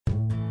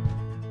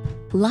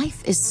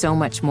Life is so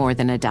much more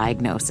than a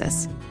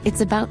diagnosis. It's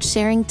about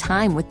sharing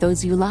time with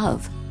those you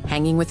love,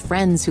 hanging with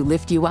friends who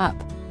lift you up,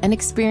 and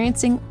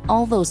experiencing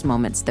all those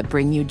moments that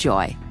bring you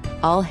joy.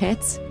 All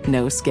hits,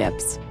 no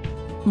skips.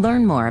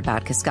 Learn more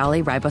about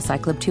Kisqali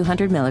Ribociclib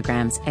 200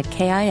 milligrams at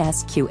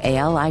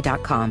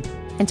KISQALI.com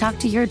and talk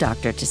to your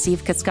doctor to see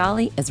if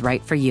Kisqali is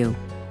right for you.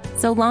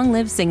 So long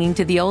live singing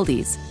to the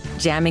oldies,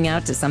 jamming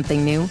out to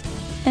something new,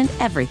 and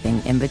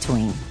everything in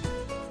between.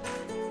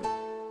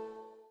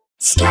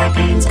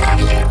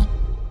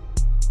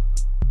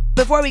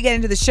 Before we get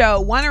into the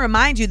show, want to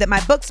remind you that my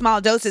book, Small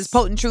Doses,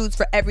 Potent Truths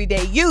for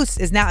Everyday Use,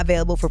 is now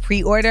available for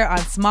pre-order on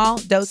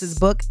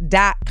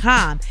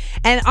smalldosesbook.com.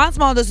 And on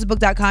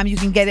smalldosesbook.com, you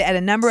can get it at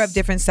a number of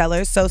different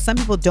sellers. So some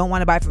people don't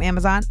want to buy from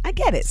Amazon. I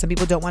get it. Some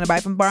people don't want to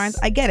buy from Barnes.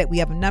 I get it. We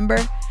have a number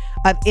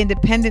of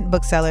independent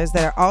booksellers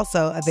that are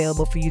also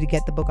available for you to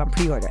get the book on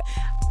pre-order.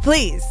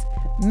 Please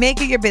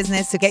make it your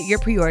business to get your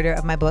pre-order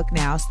of my book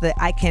now so that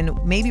I can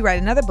maybe write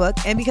another book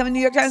and become a New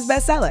York Times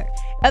bestseller.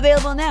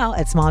 Available now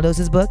at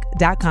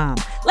smalldosesbook.com.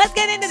 Let's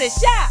get into the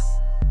show.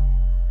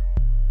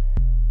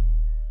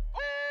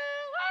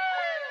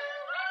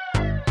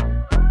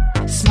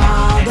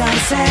 Small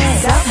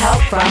doses.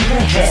 Self-help from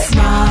the hip.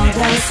 Small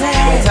doses.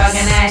 We're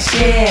talking that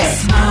shit.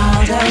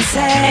 Small doses.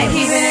 And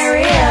keeping it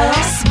real.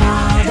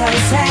 Small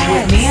doses.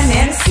 With me and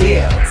Nana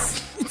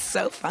Seals. It's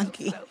so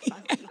funky.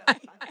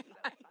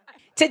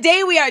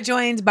 Today we are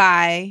joined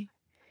by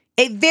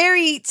a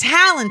very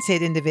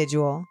talented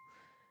individual,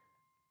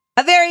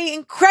 a very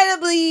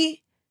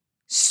incredibly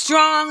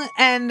strong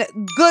and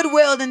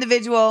good-willed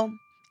individual,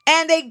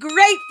 and a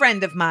great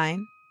friend of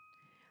mine,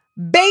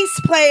 bass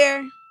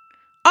player,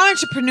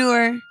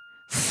 entrepreneur,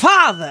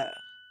 father,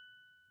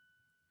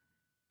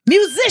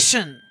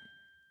 musician,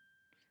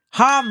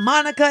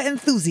 harmonica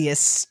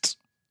enthusiast,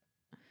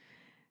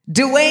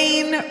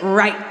 Dwayne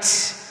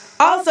Wright,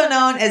 also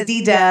known as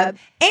D-Dub,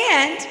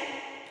 and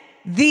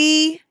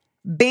the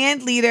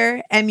band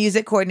leader and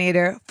music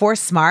coordinator for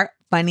Smart,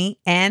 Funny,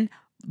 and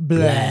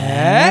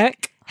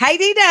Black. Hi,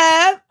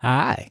 D-Dub.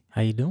 Hi.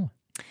 How you doing?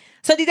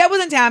 So D-Dub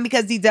was in town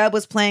because D-Dub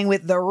was playing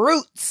with the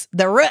Roots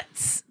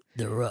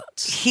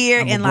here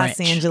in Los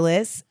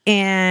Angeles.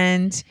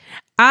 And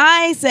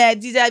I said,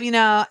 D-Dub,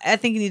 I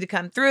think you need to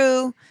come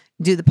through,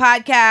 do the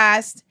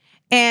podcast.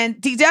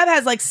 And D-Dub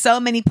has like so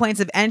many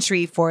points of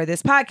entry for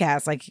this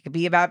podcast. Like it could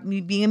be about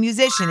me being a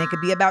musician. It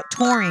could be about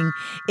touring.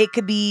 It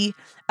could be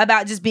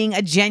about just being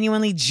a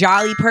genuinely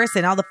jolly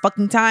person all the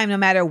fucking time, no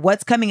matter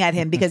what's coming at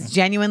him, because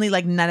genuinely,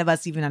 like, none of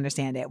us even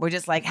understand it. We're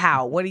just like,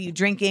 how? What are you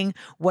drinking?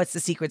 What's the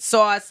secret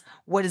sauce?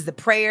 What is the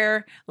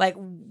prayer? Like,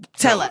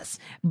 tell us.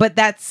 But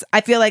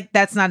I feel like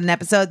that's not an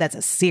episode. That's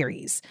a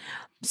series.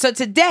 So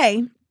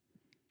today,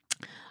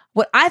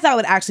 what I thought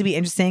would actually be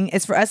interesting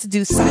is for us to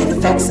do side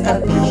effects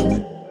of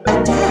being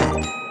a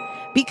dad,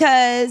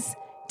 because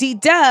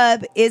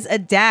D-Dub is a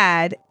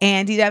dad,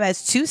 and D-Dub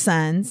has 2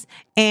 sons,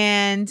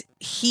 and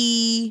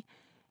he,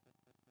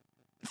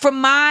 from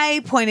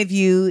my point of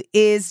view,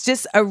 is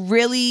just a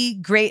really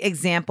great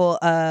example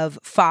of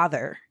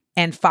father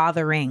and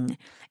fathering.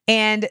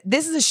 And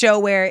this is a show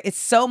where it's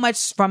so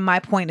much from my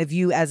point of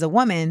view as a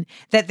woman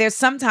that there's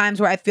some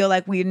times where I feel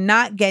like we're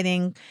not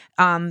getting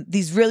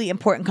these really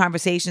important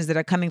conversations that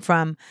are coming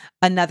from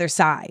another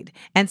side.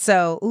 And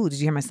so, did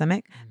you hear my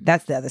stomach?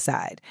 That's the other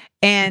side.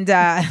 And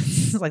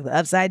it's like the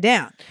upside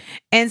down.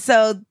 And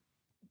so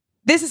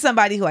this is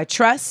somebody who I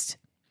trust,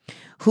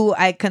 who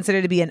I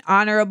consider to be an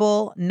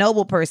honorable,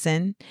 noble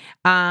person,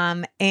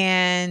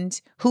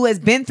 and who has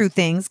been through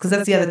things, because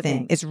that's the other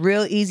thing. It's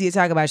real easy to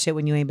talk about shit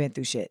when you ain't been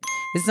through shit.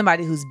 This is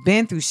somebody who's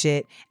been through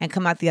shit and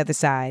come out the other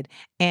side,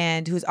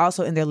 and who's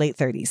also in their late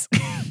 30s,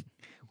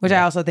 which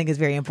I also think is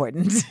very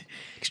important.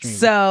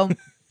 Extremely.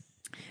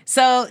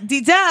 So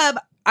D-Dub,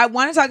 I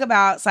want to talk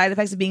about side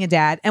effects of being a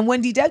dad. And when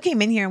D-Dub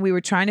came in here and we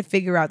were trying to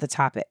figure out the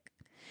topic,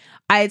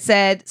 I had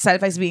said side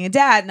effects of being a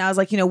dad, and I was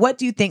like, what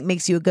do you think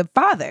makes you a good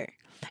father?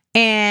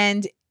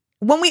 And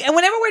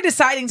whenever we're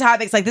deciding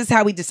topics, like, this is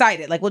how we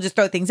decide it. Like, we'll just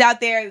throw things out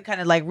there,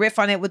 kind of like riff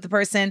on it with the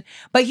person.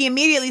 But he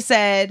immediately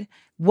said,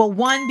 well,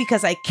 1,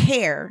 because I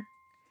care,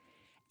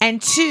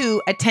 and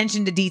 2,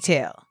 attention to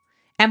detail.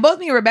 And both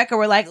me and Rebecca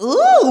were like,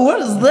 ooh, what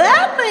does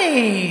that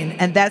mean?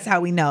 And that's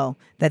how we know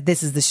that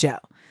this is the show.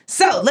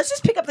 So let's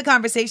just pick up the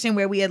conversation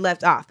where we had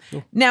left off.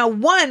 Sure. Now,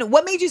 1,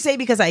 what made you say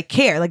because I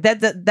care? Like,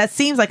 that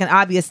seems like an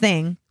obvious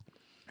thing.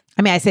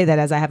 I mean, I say that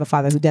as I have a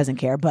father who doesn't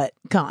care, but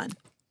come on.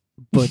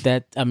 But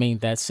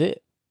that's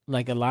it.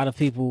 Like, a lot of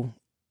people,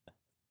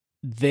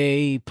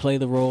 they play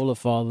the role of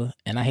father,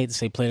 and I hate to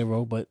say play the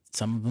role, but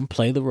some of them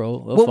play the role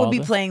of father. What would be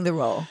playing the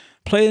role?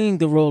 Playing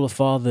the role of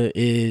father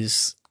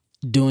is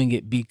doing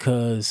it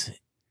because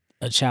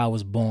a child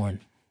was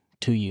born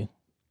to you.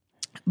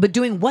 But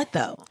doing what,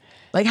 though?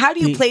 Like, how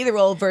do you play the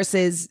role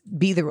versus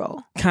be the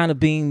role? Kind of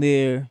being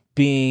there,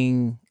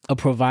 being a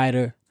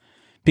provider,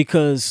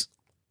 because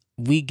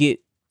we get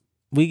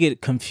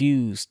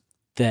confused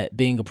that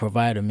being a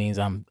provider means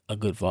I'm a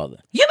good father.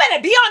 You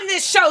better be on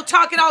this show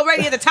talking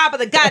already at the top of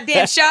the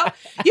goddamn show.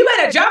 You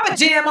better drop a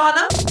jam on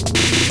them.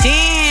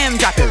 Damn,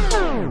 drop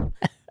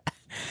it.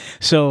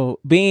 So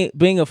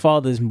being a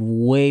father is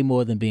way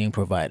more than being a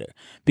provider,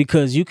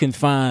 because you can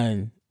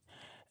find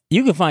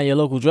your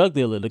local drug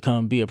dealer to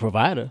come be a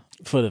provider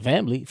for the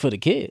family, for the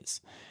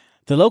kids.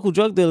 The local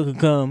drug dealer can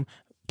come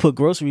put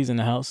groceries in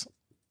the house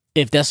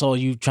if that's all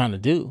you're trying to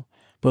do.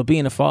 But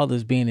being a father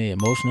is being there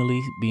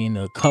emotionally, being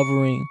a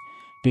covering,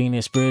 being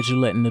there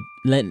spiritually,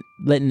 letting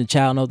the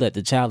child know that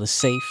the child is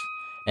safe,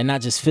 and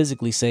not just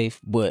physically safe,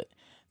 but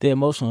they're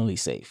emotionally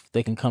safe.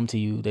 They can come to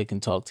you, they can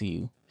talk to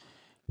you,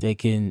 they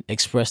can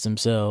express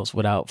themselves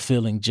without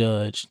feeling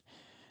judged.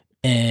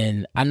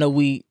 And I know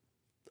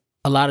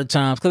a lot of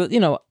times, because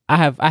I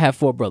have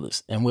 4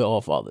 brothers and we're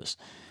all fathers,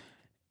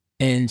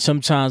 and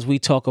sometimes we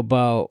talk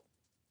about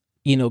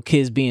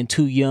kids being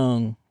too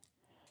young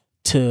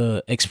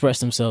to express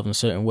themselves in a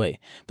certain way,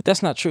 but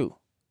that's not true,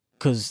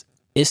 because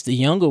it's the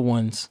younger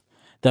ones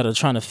that are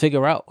trying to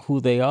figure out who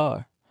they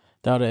are,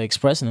 that are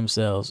expressing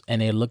themselves,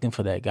 and they're looking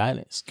for that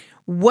guidance.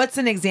 What's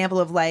an example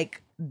of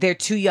like they're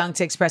too young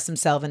to express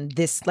themselves, and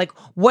this, like,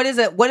 what is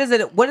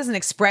an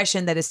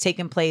expression that has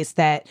taken place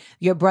that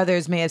your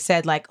brothers may have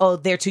said like, oh,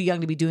 they're too young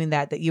to be doing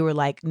that you were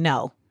like,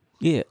 no?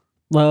 Yeah.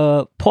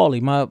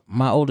 Paulie,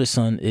 my oldest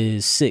son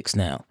is 6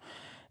 now,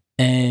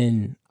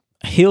 and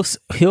he'll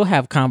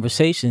have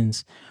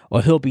conversations,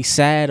 or he'll be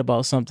sad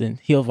about something.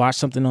 He'll watch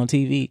something on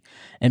TV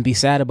and be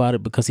sad about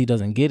it because he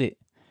doesn't get it.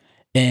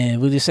 And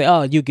we'll just say,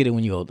 oh, you'll get it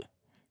when you're older.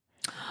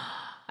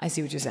 I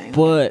see what you're saying.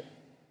 But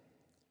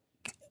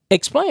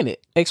explain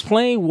it.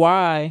 Explain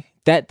why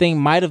that thing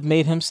might have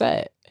made him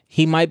sad.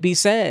 He might be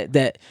sad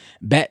that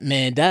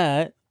Batman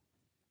died,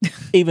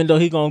 even though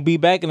he's going to be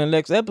back in the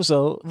next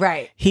episode.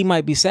 Right. He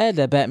might be sad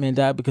that Batman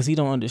died because he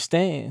don't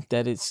understand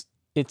that it's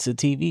a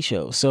TV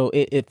show. So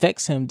it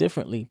affects him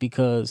differently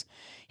because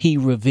he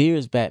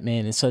reveres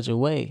Batman in such a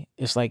way.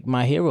 It's like,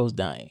 my hero's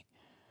dying.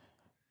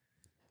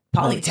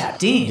 Paulie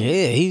tapped in.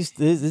 Yeah,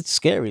 it's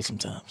scary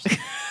sometimes.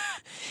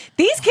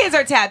 These kids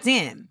are tapped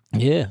in.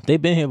 Yeah,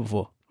 they've been here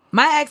before.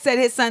 My ex said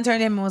his son turned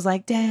to him and was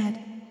like, Dad,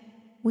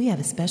 we have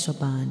a special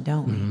bond,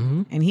 don't we?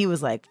 Mm-hmm. And he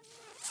was like,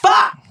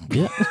 fuck!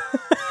 Yeah.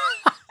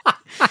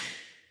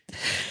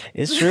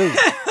 It's true.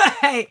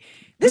 Like,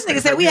 this nigga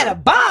said we had a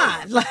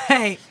bond.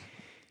 Like,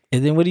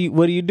 and then what do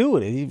you do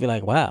with it? You'd be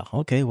like, wow,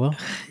 okay, well.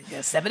 You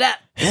gotta step it up.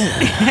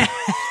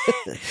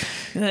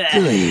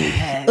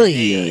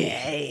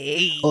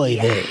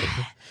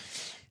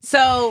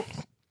 So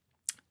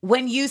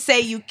when you say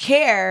you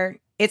care,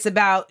 it's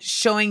about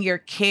showing your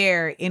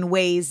care in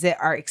ways that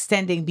are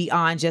extending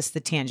beyond just the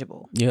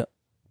tangible. Yeah.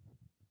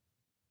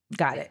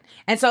 Got it.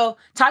 And so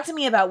talk to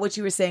me about what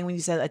you were saying when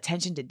you said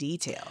attention to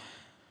detail.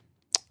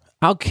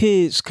 Our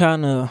kids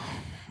kind of,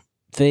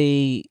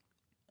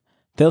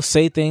 they'll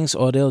say things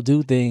or they'll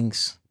do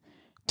things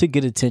to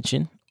get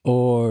attention,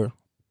 or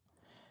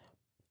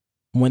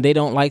when they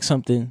don't like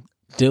something,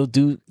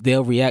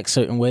 they'll react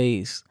certain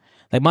ways.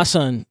 Like my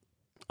son,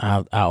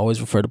 I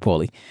always refer to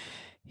Paulie.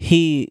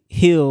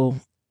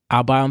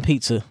 I'll buy him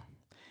pizza.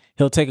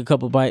 He'll take a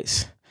couple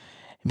bites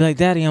and be like,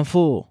 Daddy, I'm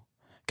full.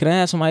 Can I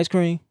have some ice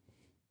cream?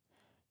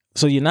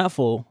 So you're not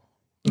full.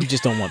 You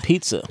just don't want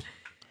pizza.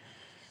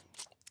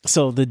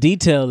 So the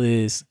detail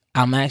is,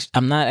 I'm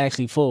not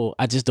actually full.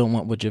 I just don't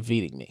want what you're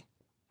feeding me.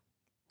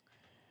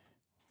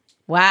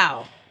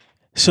 Wow.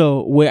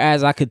 So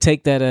whereas I could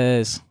take that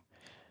as,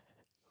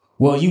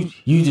 well, I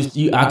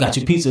got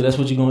you pizza. That's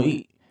what you're gonna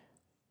eat.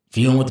 If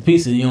you don't want the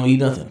pizza, you don't eat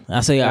nothing.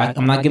 I say,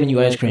 I'm not giving you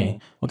ice cream.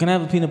 Well, can I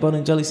have a peanut butter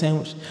and jelly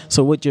sandwich?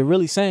 So what you're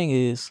really saying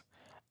is,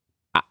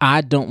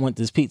 I don't want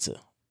this pizza.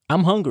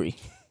 I'm hungry,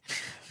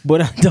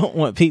 but I don't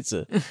want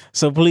pizza.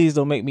 So please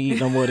don't make me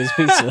eat no more of this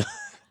pizza.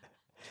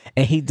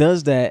 And he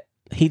does that.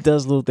 He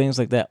does little things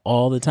like that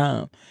all the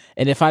time.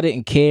 And if I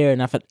didn't care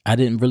and if I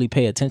didn't really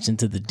pay attention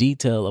to the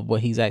detail of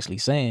what he's actually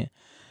saying,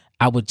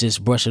 I would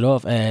just brush it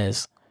off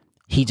as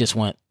he just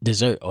want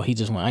dessert or he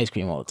just want ice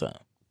cream all the time.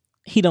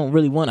 He don't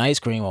really want ice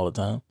cream all the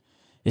time.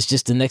 It's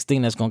just the next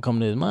thing that's going to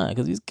come to his mind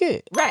because he's a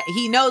kid. Right.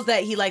 He knows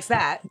that he likes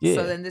that. Yeah.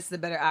 So then this is a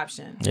better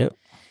option. Yep.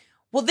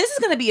 Well, this is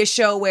going to be a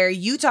show where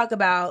you talk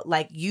about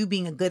like you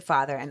being a good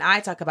father and I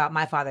talk about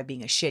my father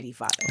being a shitty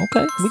father.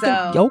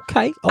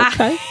 Okay.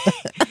 Okay.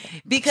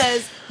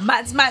 Because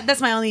that's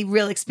my only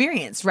real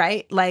experience,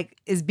 right? Like,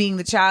 is being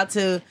the child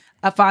to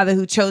a father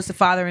who chose to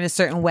father in a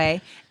certain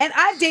way. And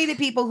I've dated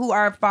people who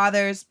are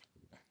fathers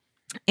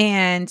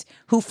and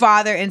who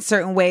father in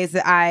certain ways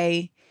that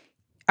I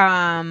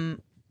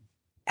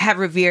have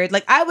revered.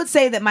 Like, I would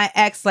say that my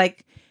ex,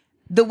 like,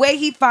 the way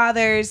he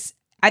fathers,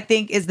 I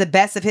think, is the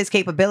best of his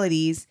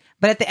capabilities.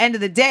 But at the end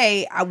of the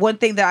day, one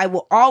thing that I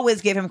will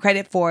always give him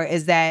credit for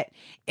is that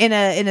in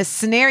a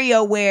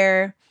scenario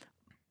where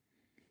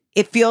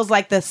it feels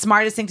like the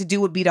smartest thing to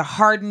do would be to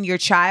harden your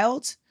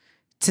child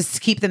to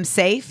keep them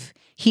safe,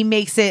 he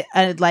makes it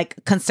a like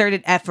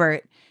concerted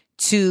effort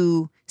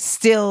to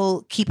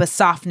still keep a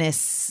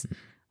softness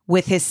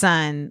with his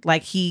son.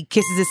 Like, he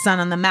kisses his son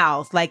on the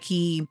mouth, like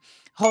he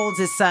holds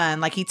his son,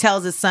 like he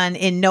tells his son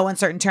in no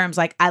uncertain terms,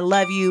 like, I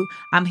love you,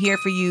 I'm here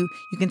for you,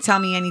 you can tell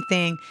me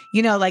anything.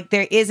 You know, like,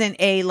 there isn't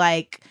a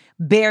like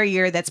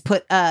barrier that's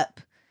put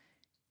up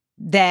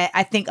that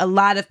I think a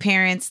lot of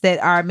parents that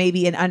are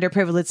maybe in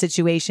underprivileged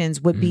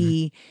situations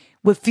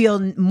would feel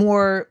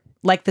more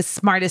like the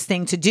smartest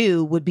thing to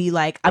do would be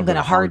like, I'm going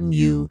to harden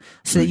you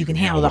so that you can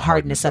handle the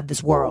hardness of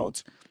this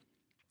world.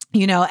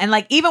 You know, and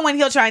like, even when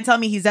he'll try and tell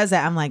me he does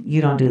that, I'm like, you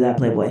don't do that,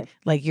 Playboy.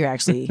 Like, you're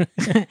actually,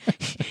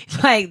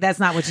 like, that's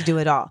not what you do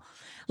at all.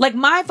 Like,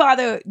 my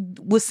father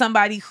was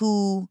somebody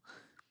who,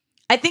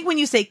 I think when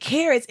you say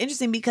care, it's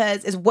interesting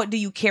because it's what do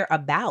you care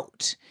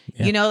about?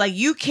 Yeah. You know, like,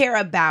 you care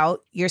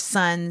about your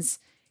son's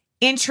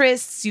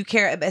interests. You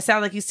care, it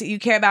sounds like you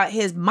care about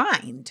his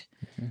mind.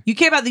 Mm-hmm. You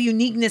care about the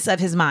uniqueness of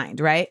his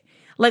mind, right?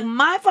 Like,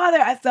 my father,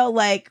 I felt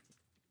like,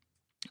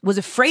 was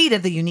afraid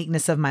of the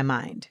uniqueness of my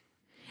mind.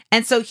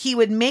 And so he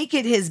would make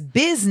it his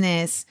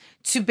business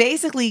to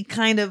basically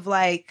kind of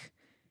like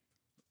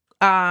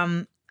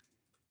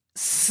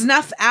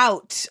snuff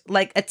out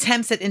like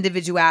attempts at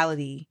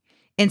individuality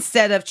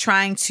instead of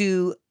trying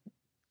to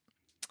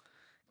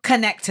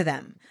connect to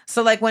them.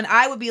 So like when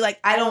I would be like,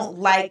 I don't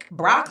like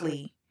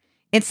broccoli,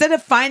 instead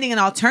of finding an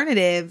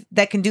alternative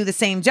that can do the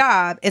same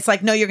job, it's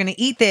like, no, you're going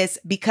to eat this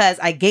because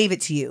I gave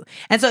it to you.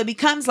 And so it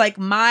becomes like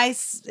my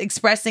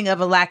expressing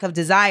of a lack of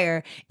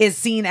desire is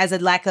seen as a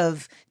lack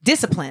of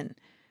discipline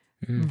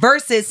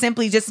versus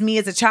simply just me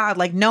as a child,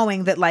 like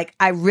knowing that like,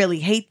 I really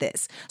hate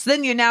this. So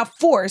then you're now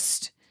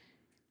forced.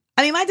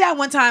 I mean, my dad,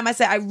 one time I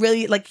said, I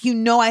really like, you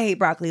know, I hate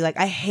broccoli. Like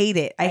I hate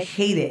it. I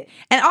hate it.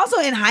 And also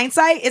in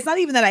hindsight, it's not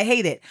even that I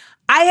hate it.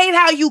 I hate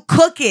how you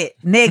cook it,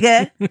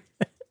 nigga.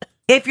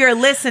 If you're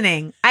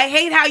listening, I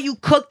hate how you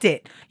cooked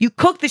it. You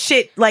cooked the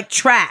shit like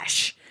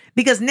trash.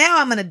 Because now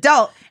I'm an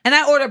adult and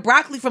I order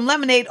broccoli from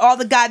Lemonade all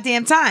the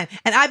goddamn time.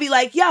 And I be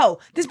like, yo,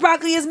 this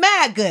broccoli is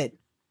mad good.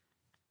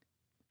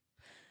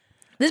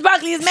 This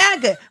broccoli is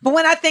mad good. But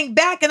when I think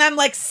back and I'm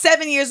like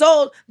 7 years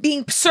old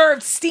being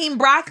served steamed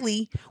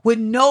broccoli with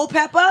no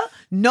pepper,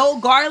 no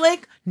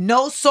garlic,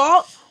 no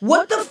salt.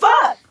 What the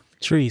fuck?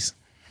 Trees.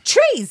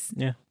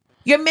 Yeah.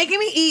 You're making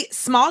me eat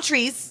small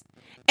trees.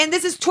 And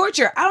this is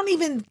torture. I don't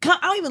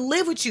even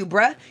live with you,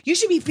 bruh. You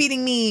should be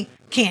feeding me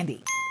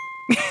candy.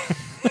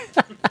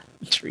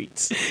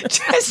 Treats.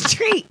 Just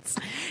treats.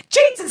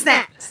 Treats and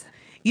snacks.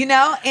 You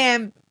know?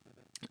 And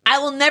I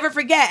will never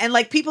forget. And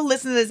like people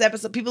listen to this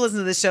episode, people listen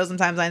to this show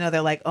sometimes, I know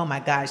they're like, oh my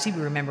God, she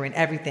be remembering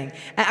everything.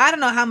 And I don't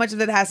know how much of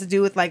that has to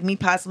do with like me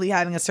possibly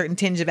having a certain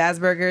tinge of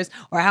Asperger's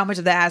or how much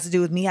of that has to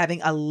do with me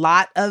having a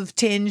lot of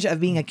tinge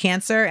of being a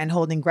Cancer and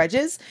holding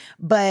grudges.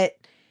 But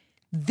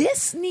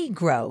this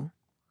Negro,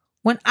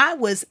 when I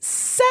was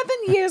 7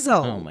 years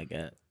old, oh my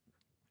God,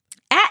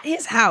 at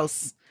his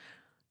house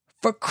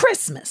for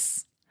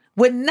Christmas,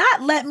 would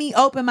not let me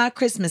open my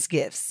Christmas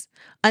gifts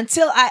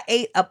until I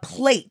ate a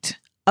plate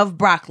of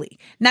broccoli.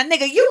 Now,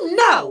 nigga, you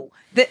know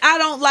that I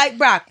don't like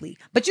broccoli,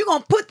 but you're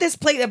going to put this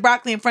plate of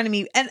broccoli in front of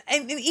me. And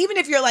even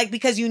if you're like,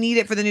 because you need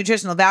it for the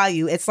nutritional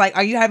value, it's like,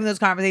 are you having those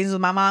conversations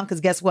with my mom?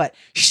 Because guess what?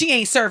 She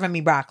ain't serving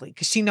me broccoli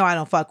because she know I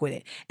don't fuck with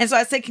it. And so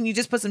I said, can you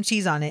just put some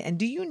cheese on it? And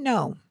do you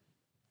know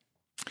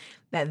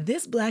that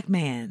this black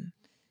man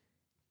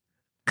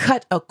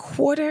cut a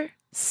quarter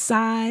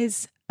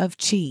size of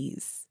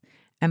cheese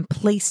and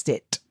placed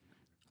it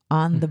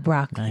on the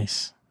broccoli?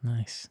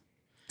 Nice.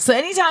 So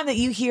anytime that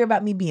you hear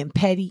about me being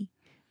petty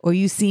or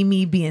you see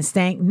me being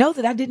stank, know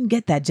that I didn't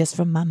get that just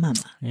from my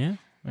mama. Yeah.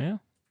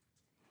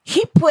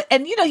 He put,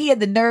 and you know, he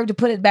had the nerve to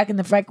put it back in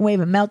the microwave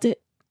and melt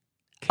it.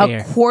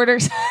 A quarter.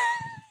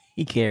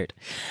 He cared.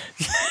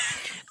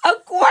 A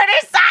quarter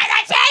size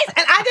of cheese.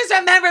 And I just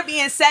remember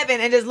being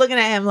 7 and just looking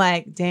at him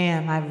like,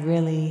 damn, I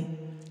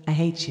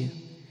hate you.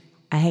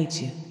 I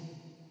hate you.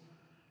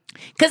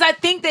 Because I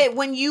think that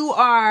when you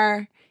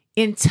are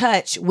in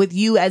touch with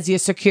you as your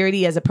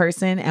security as a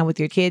person and with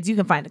your kids, you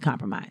can find a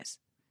compromise.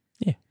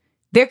 Yeah.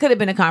 There could have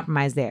been a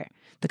compromise there.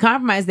 The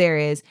compromise there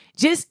is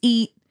just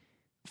eat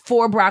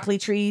 4 broccoli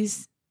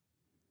trees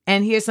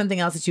and here's something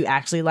else that you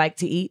actually like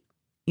to eat.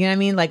 You know what I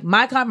mean? Like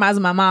my compromise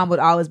with my mom would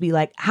always be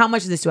like, how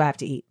much of this do I have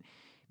to eat?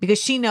 Because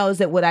she knows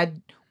that what I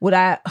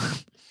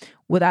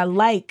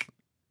like,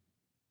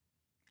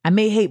 I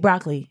may hate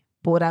broccoli,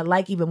 but what I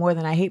like even more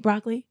than I hate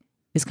broccoli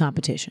is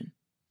competition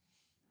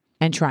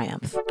and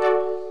triumph.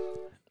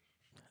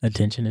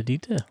 Attention to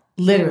detail.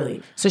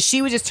 Literally. So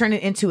she would just turn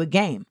it into a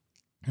game.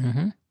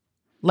 Mm-hmm.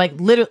 Like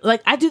literally,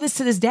 like I do this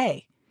to this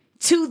day.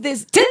 To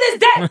this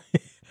day.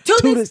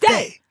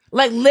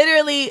 Like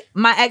literally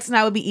my ex and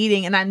I would be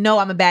eating and I know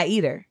I'm a bad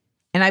eater.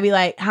 And I'd be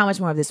like, how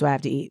much more of this do I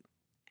have to eat?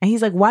 And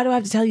he's like, why do I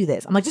have to tell you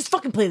this? I'm like, just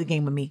fucking play the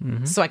game with me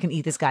so I can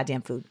eat this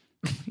goddamn food.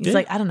 He's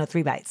like, I don't know,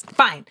 3 bites.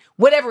 Fine.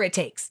 Whatever it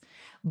takes.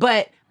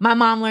 But my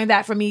mom learned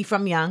that from me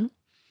from young.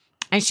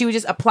 And she would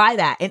just apply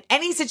that. In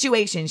any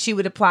situation, she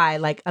would apply,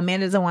 like,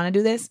 Amanda doesn't want to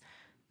do this.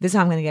 This is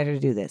how I'm going to get her to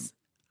do this.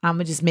 I'm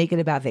going to just make it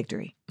about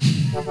victory.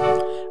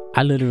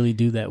 I literally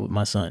do that with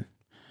my son.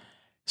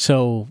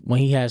 So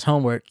when he has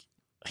homework,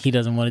 he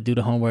doesn't want to do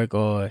the homework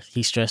or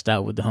he's stressed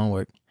out with the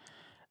homework.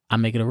 I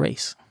make it a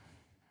race.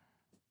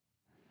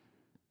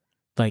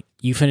 Like,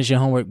 you finish your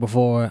homework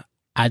before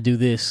I do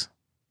this,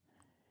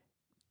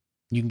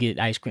 you can get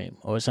ice cream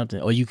or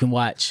something. Or you can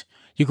watch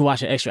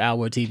an extra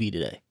hour of TV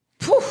today.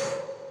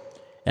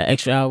 An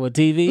extra hour of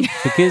TV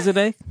for kids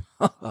today.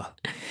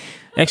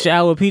 Extra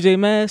hour of PJ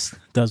Masks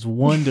does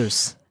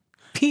wonders.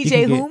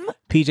 PJ whom?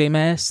 PJ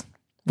Masks.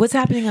 What's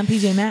happening on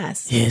PJ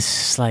Masks?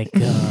 It's like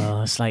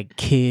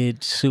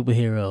kid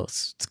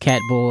superheroes. It's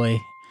Catboy,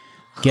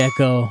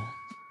 Gecko,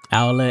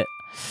 Owlet.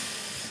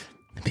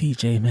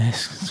 PJ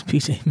Masks.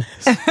 PJ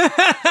Masks.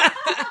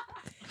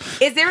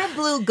 Is there a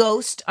blue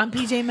ghost on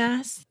PJ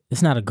Masks?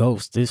 It's not a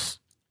ghost. This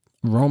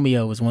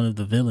Romeo is one of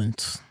the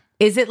villains.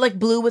 Is it like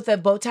blue with a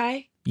bow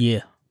tie?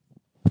 Yeah.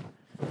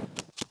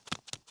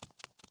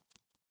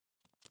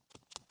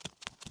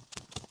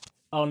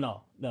 Oh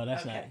no,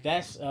 that's Okay.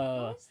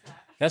 not.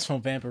 That's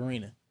from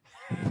Vampirina.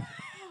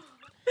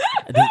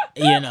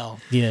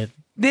 Yeah.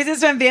 This is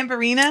from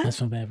Vampirina? That's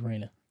from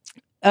Vampirina.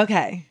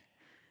 Okay.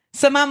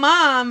 So my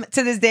mom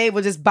to this day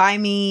will just buy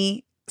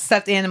me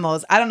stuffed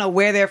animals. I don't know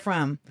where they're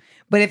from,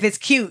 but if it's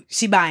cute,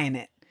 she buying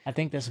it. I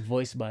think that's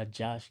voiced by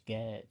Josh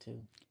Gad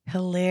too.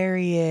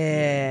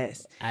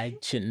 Hilarious. I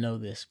shouldn't know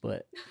this,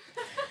 but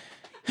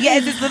yeah,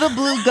 it's this little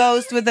blue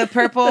ghost with a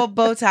purple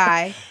bow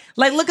tie.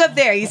 Like, look up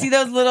there. You see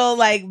those little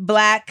like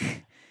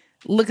black,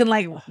 looking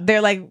like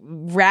they're like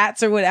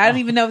rats or what? I don't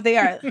even know what they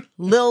are.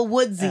 Lil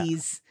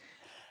Woodsies.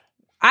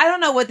 I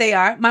don't know what they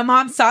are. My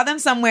mom saw them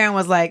somewhere and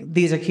was like,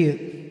 "These are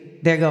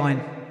cute. They're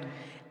going."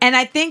 And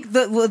I think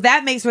what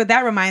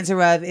that reminds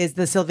her of is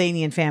the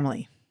Sylvanian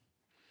family.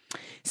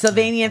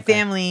 Sylvanian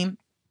family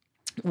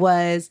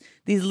was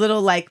these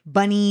little like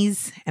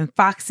bunnies and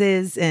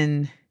foxes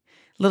and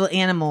little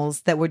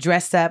animals that were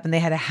dressed up, and they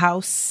had a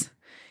house.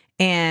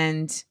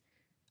 And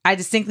I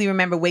distinctly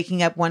remember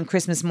waking up one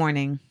Christmas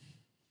morning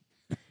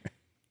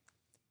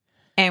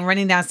and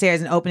running downstairs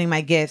and opening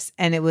my gifts.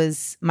 And it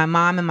was my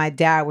mom and my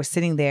dad were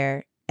sitting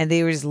there and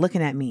they were just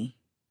looking at me.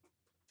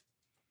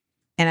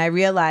 And I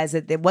realized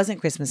that it wasn't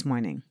Christmas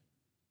morning.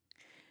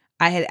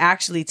 I had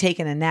actually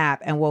taken a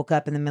nap and woke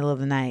up in the middle of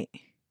the night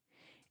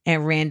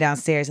and ran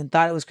downstairs and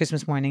thought it was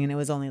Christmas morning, and it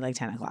was only like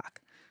 10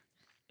 o'clock.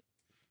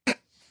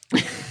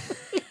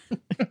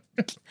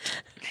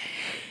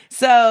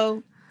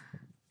 So,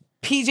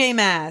 PJ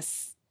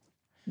Masks,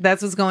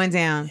 that's what's going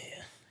down.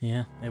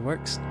 Yeah, it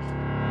works.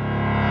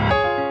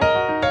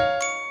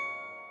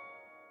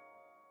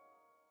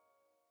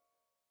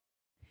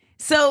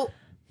 So,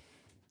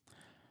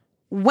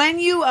 when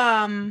you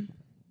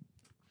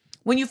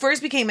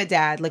first became a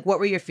dad, like, what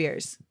were your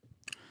fears?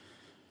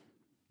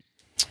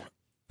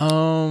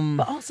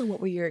 But also, what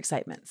were your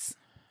excitements?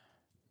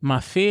 My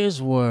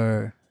fears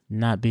were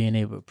not being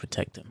able to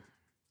protect him.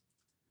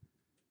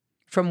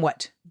 From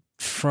what?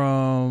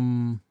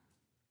 From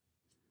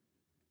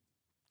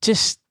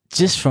just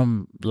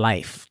from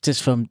life,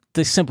 just from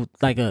the simple,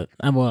 like I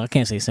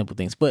can't say simple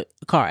things, but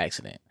a car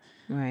accident,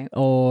 Right.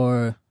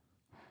 or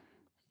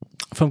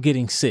from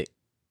getting sick,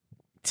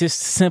 just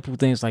simple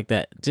things like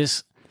that.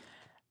 Just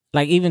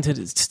like even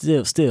to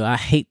still, I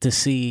hate to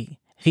see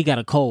if he got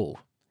a cold,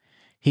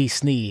 he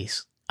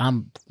sneezed,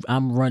 I'm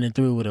running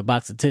through with a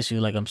box of tissue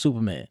like I'm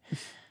Superman.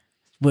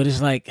 But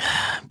it's like,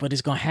 but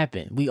it's gonna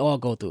happen. We all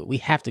go through it. We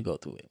have to go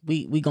through it.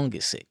 We gonna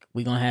get sick.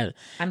 We gonna have.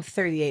 I'm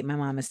 38. My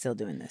mom is still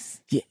doing this.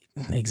 Yeah,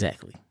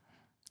 exactly.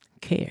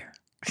 Care.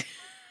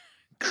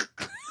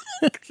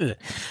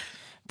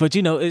 But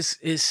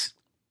it's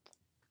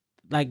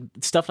like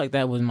stuff like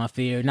that was my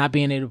fear. Not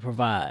being able to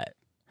provide,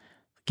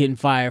 getting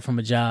fired from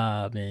a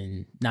job,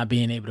 and not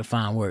being able to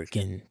find work,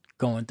 and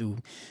going through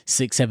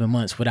 6-7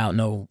 months without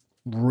no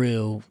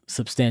real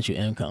substantial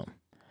income.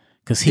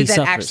 Because he Did that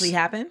suffers. actually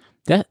happen?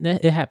 That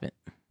it happened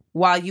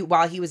while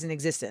he was in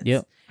existence.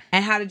 Yep.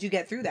 And how did you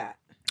get through that?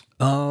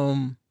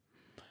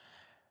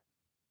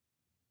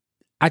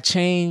 I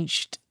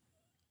changed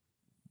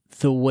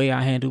the way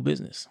I handle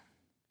business.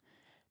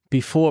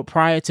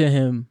 Prior to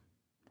him,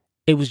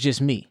 it was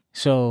just me.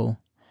 So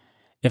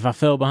if I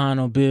fell behind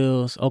on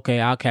bills, okay,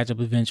 I'll catch up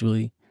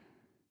eventually.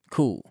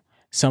 Cool.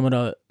 Some of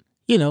the,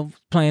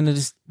 playing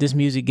this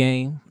music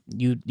game,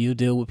 you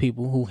deal with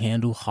people who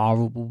handle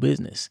horrible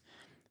business.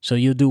 So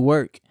you'll do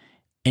work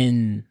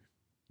and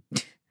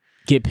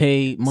get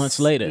paid months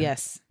later.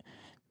 Yes.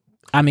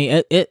 I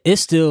mean,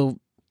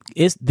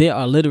 there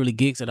are literally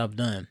gigs that I've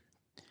done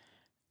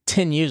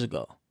 10 years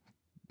ago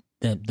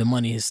that the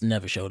money has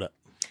never showed up.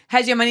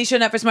 Has your money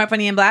shown up for Smart,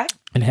 Funny, and Black?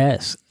 It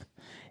has.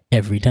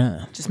 Every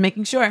time. Just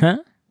making sure. Huh?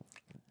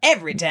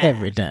 Every time.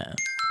 Every time.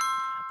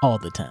 All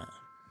the time.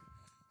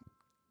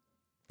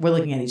 We're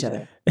looking at each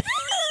other.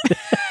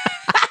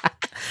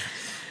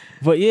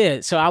 But yeah,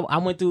 so I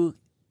went through,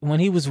 when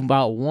he was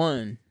about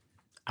 1,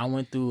 I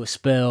went through a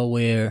spell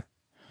where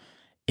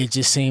it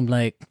just seemed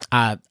like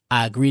I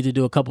agreed to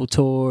do a couple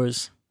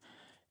tours,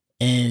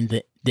 and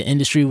the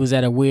industry was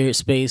at a weird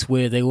space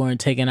where they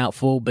weren't taking out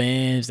full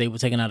bands. They were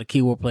taking out a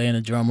keyboard player and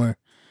a drummer.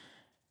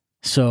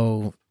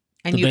 So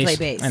And you play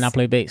bass. And I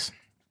play bass.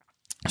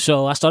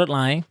 So I started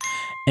lying,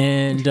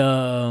 and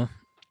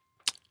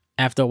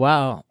after a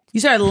while, You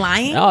started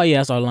lying? oh yeah,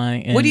 I started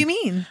lying. And What do you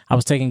mean? I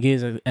was taking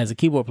gigs as a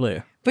keyboard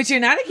player. But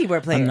you're not a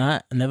keyboard player. I'm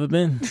not. Never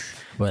been.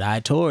 But I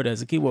toured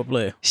as a keyboard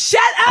player.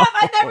 Shut up!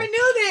 I never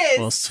knew this.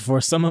 Well,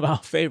 for some of our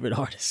favorite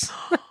artists.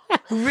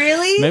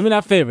 Really? Maybe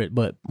not favorite,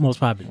 but most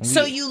popular.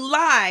 So you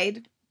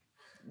lied.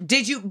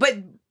 Did you?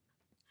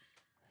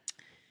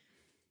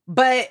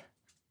 But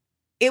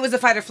it was a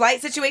fight or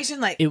flight situation.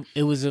 Like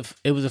it was a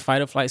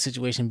fight or flight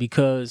situation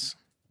because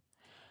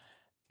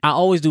I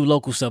always do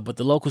local stuff, but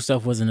the local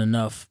stuff wasn't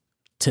enough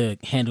to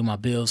handle my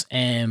bills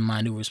and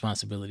my new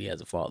responsibility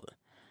as a father.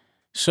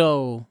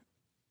 So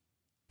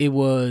it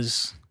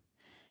was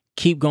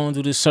keep going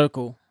through this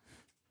circle,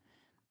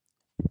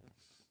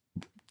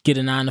 get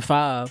a 9 to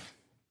 5,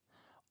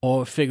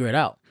 or figure it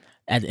out.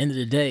 At the end of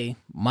the day,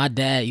 my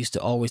dad used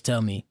to always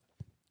tell me,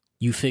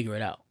 you figure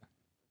it out.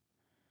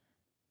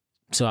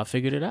 So I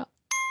figured it out.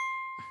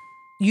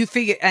 You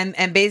figure,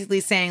 and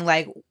basically saying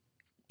like,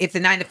 if the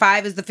 9 to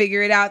 5 is to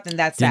figure it out, then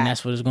that's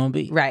what it's going to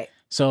be. Right.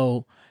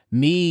 So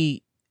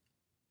me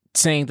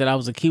saying that I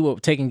was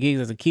taking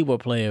gigs as a keyboard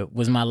player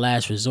was my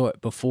last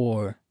resort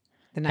before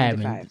the 9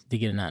 to 5 to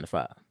get a 9 to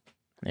 5.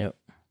 Yep.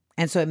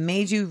 And so it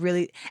made you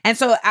really, and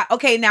so,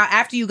 okay, now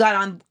after you got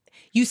on,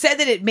 you said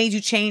that it made you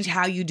change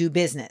how you do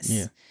business.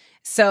 Yeah.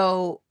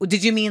 So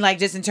did you mean like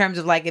just in terms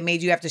of like it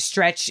made you have to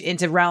stretch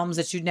into realms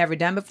that you'd never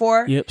done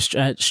before? Yep.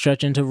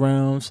 Stretch into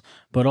realms,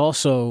 but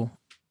also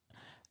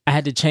I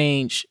had to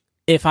change.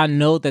 If I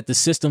know that the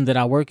system that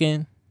I work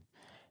in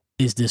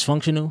is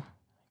dysfunctional,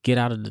 get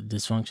out of the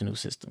dysfunctional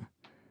system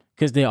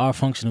because there are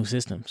functional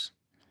systems.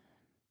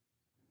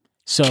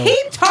 So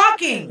keep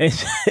talking.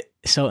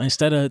 So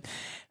instead of,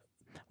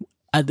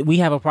 we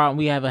have a problem.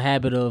 We have a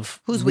habit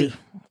of who's we?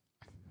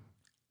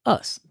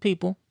 Us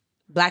people,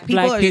 black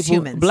people, or just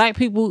humans? Black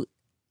people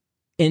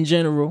in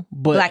general,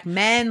 but black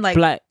men, like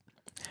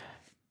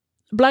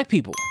black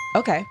people.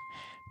 Okay,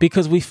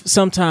 because we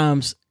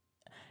sometimes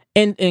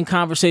in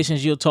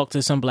conversations you'll talk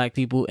to some black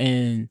people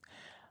and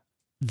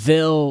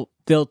they'll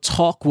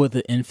talk with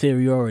an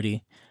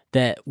inferiority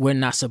that we're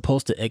not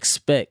supposed to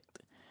expect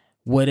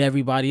what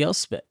everybody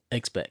else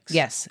expects.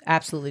 Yes,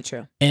 absolutely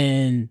true.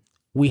 And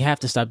we have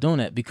to stop doing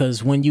that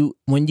because when you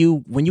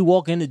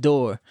walk in the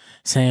door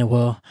saying,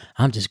 "Well,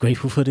 I'm just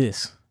grateful for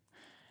this,"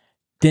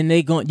 then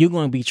you're going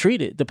to be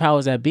treated. The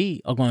powers that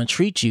be are going to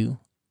treat you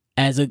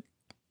as a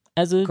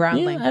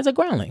groundling. Yeah, as a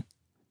groundling.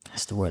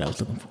 That's the word I was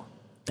looking for.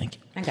 Thank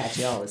you. I got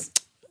you always.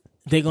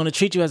 They're going to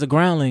treat you as a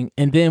groundling,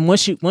 and then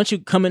once you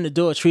come in the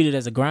door treated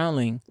as a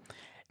groundling,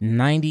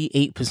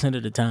 98%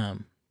 of the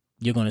time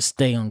you're going to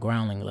stay on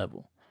groundling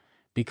level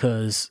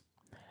because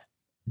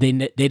they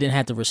didn't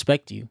have to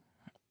respect you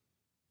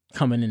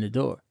coming in the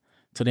door.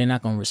 So they're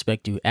not going to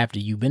respect you after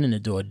you've been in the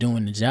door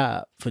doing the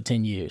job for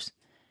 10 years.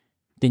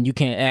 Then you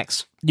can't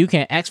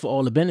ask for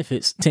all the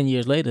benefits 10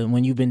 years later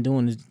when you've been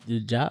doing the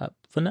job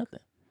for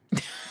nothing.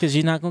 Because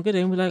you're not going to get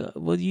it and be like,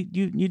 well, you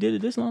did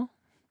it this long.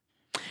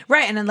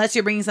 Right. And unless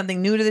you're bringing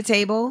something new to the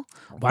table.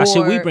 Why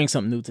should we bring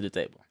something new to the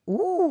table?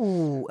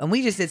 Ooh. And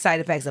we just did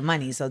side effects of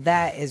money. So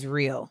that is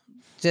real.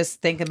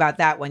 Just think about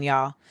that one,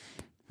 y'all.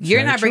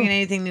 You're not bringing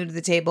anything new to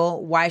the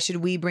table. Why should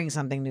we bring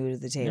something new to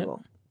the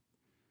table?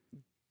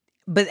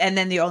 Yep. And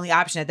then the only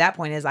option at that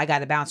point is I got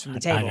to bounce from the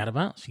table. I got to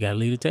bounce. You got to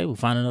leave the table.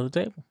 Find another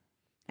table.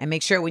 And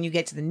make sure when you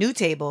get to the new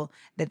table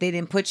that they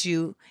didn't put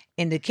you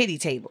in the kiddie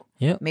table.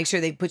 Yep. Make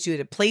sure they put you at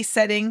a place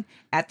setting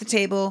at the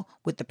table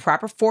with the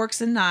proper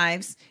forks and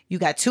knives. You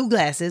got 2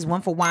 glasses,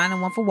 one for wine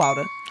and one for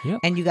water. Yep.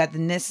 And you got the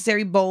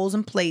necessary bowls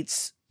and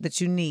plates that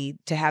you need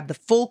to have the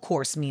full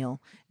course meal,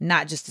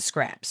 not just the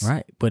scraps.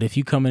 Right. But if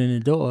you coming in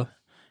the door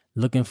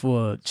looking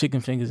for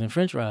chicken fingers and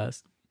french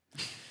fries,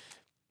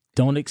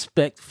 don't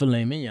expect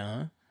filet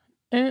mignon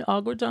and au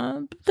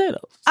gratin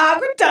potatoes. Au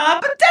gratin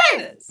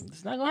potatoes.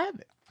 It's not going to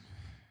happen.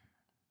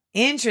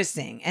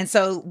 Interesting. And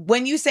so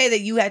when you say that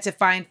you had to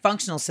find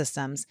functional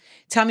systems,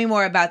 tell me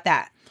more about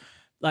that.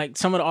 Like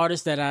some of the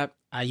artists that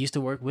I used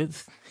to work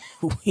with,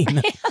 who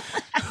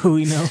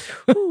we know,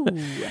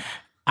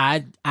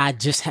 I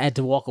just had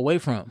to walk away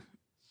from.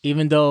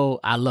 Even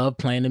though I love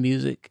playing the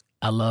music,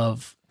 I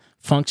love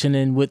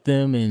functioning with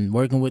them and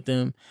working with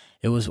them,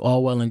 it was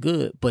all well and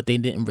good, but they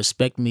didn't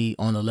respect me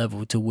on a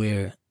level to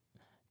where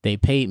they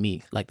paid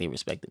me like they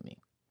respected me.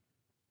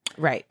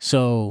 Right.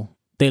 So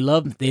they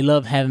loved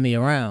having me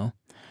around,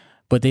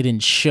 but they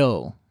didn't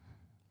show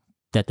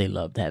that they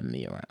loved having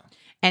me around.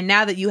 And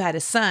now that you had a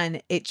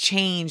son, it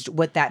changed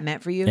what that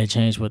meant for you? It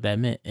changed what that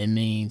meant. It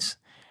means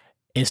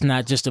it's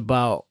not just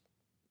about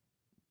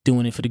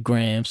doing it for the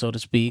gram, so to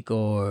speak,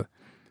 or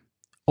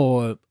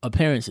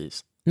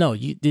appearances. No,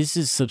 this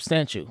is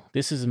substantial.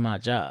 This is my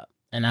job.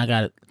 And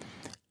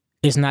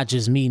it's not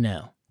just me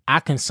now. I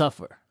can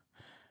suffer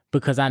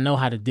because I know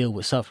how to deal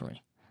with suffering,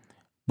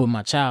 but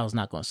my child's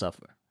not going to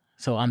suffer.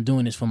 So I'm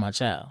doing this for my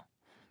child.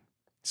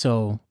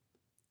 So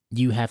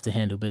you have to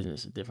handle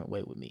business a different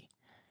way with me.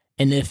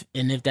 And if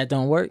that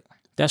don't work,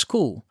 that's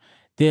cool.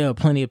 There are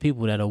plenty of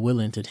people that are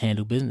willing to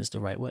handle business the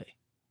right way.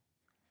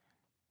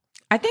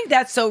 I think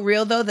that's so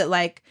real though, that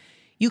like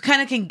you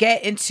kind of can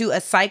get into a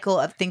cycle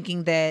of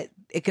thinking that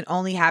it can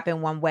only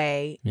happen one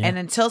way. Yeah. And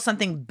until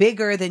something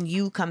bigger than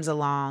you comes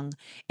along,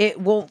 it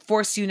won't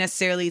force you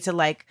necessarily to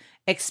like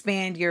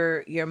expand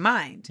your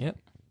mind. Yep.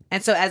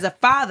 And so as a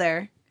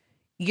father,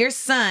 your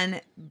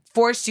son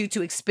forced you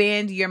to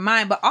expand your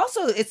mind, but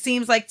also it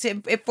seems like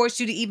it forced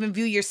you to even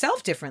view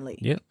yourself differently.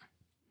 Yep.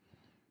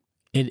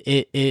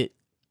 It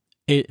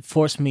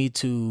forced me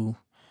to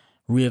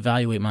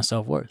reevaluate my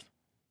self-worth,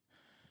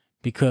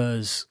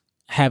 because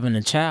having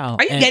a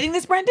child. Are you getting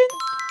this, Brendan?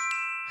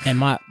 And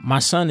my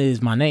son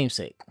is my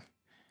namesake.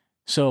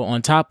 So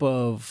on top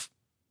of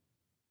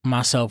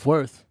my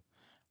self-worth,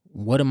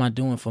 what am I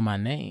doing for my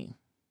name?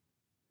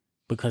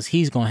 Because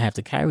he's going to have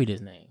to carry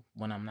this name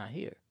when I'm not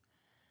here.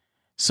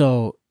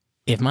 So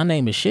if my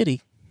name is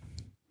shitty,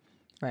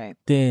 right,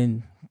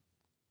 then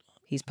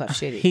he's puff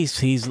shitty.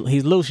 He's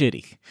little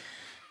shitty.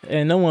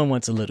 And no one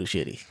wants a little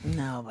shitty.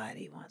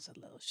 Nobody wants a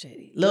little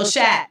shitty. Little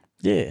Shat.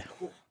 Yeah.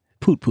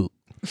 Poot poot.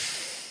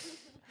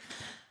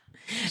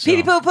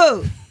 Petey poo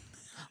poo.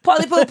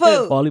 Pauly poo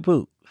poo. Pauly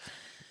poop.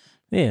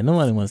 Yeah,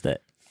 nobody wants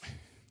that.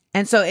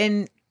 And so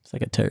it's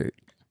like a turd.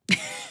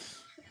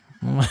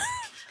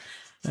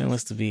 It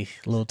wants to be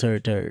little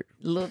turd.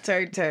 Little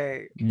turd.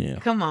 Yeah.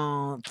 Come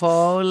on,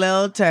 poor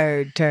little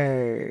turd.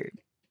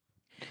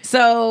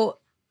 So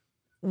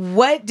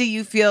what do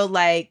you feel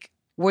like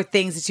were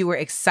things that you were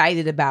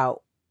excited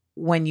about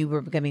when you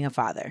were becoming a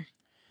father?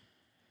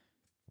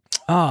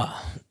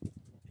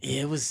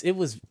 It was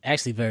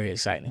actually very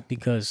exciting,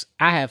 because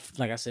I have,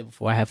 like I said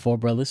before, I have 4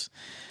 brothers.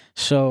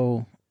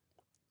 So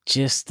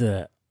just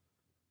the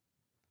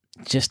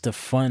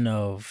fun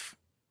of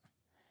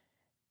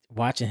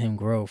watching him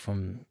grow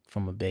from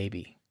a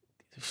baby,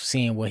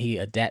 seeing what he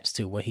adapts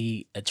to, what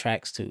he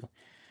attracts to,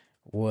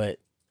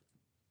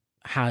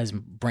 how his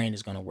brain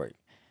is going to work.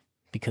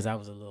 Because I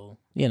was a little,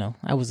 I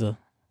was a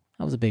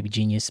baby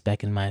genius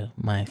back in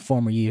my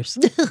former years.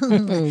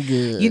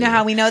 You know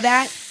how we know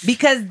that?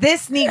 Because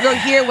this Negro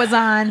here was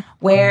on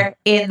Where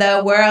in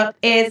the World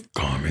is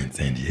Carmen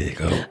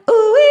Sandiego.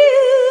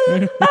 Ooh,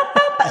 ooh.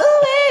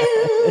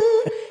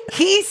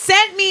 He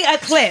sent me a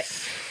clip.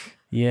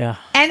 Yeah.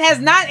 And has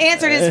not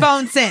answered his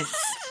phone since.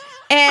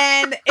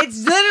 And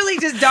it's literally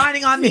just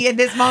dawning on me in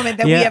this moment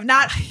that we have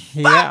not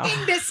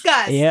fucking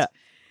discussed. Yeah.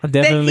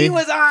 Definitely. That he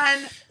was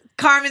on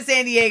Carmen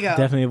Sandiego.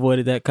 Definitely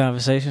avoided that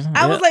conversation.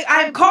 I was like,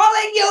 I'm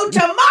calling you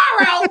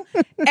tomorrow.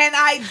 And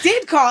I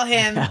did call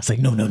him. I was like,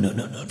 no.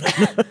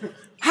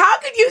 How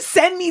could you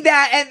send me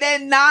that and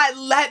then not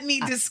let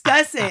me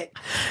discuss it?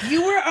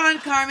 You were on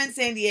Carmen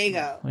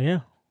Sandiego.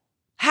 Yeah.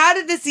 How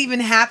did this even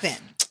happen?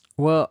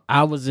 Well,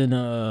 I was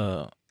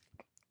I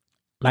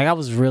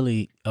was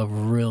really a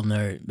real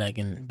nerd back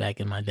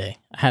in my day.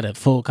 I had a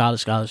full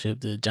college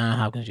scholarship to Johns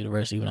Hopkins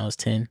University when I was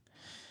 10.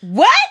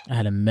 What? I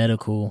had a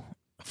medical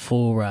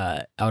full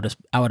ride. I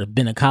would have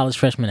been a college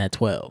freshman at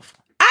 12.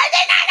 I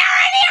did not know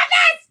any of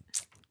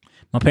this.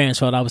 My parents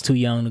thought I was too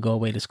young to go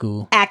away to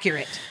school.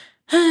 Accurate.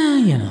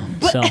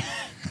 So.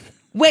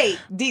 Wait,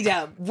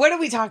 D-Dub, what are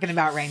we talking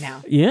about right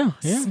now? Yeah.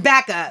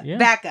 Back up.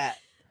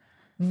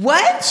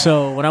 What?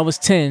 So when I was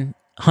 10,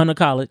 Hunter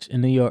College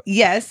in New York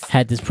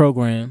had this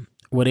program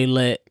where they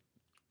let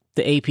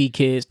the AP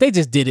kids, they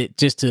just did it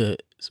just to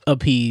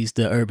appease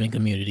the urban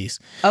communities.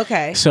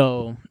 Okay.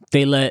 So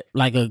they let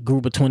like a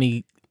group of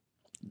 4th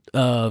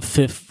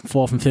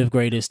and 5th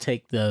graders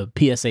take the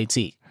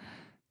PSAT.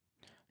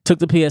 Took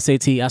the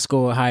PSAT, I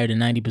scored higher than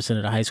 90%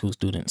 of the high school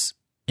students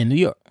in New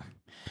York.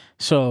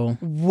 So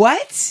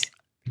what?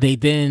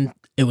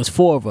 It was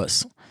 4 of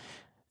us.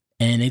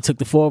 And they took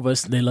the 4 of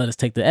us, they let us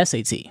take the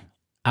SAT.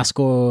 I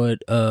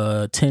scored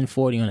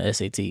 1040 on the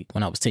SAT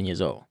when I was 10 years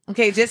old.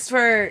 Okay, just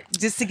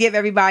to give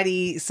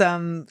everybody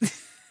some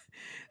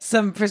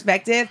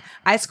perspective,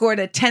 I scored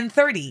a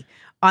 1030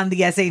 on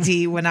the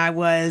SAT when I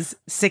was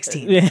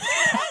 16.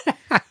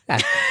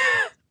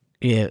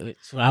 Yeah,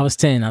 so I was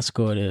 10, I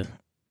scored a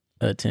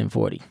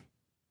 1040.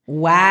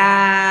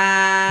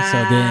 Wow.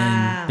 So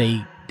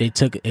then they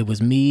took, it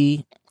was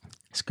me,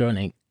 this girl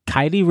named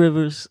Kylie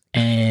Rivers,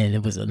 and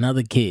it was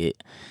another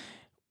kid.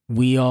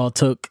 We all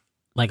took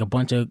like a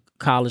bunch of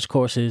college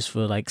courses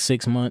for like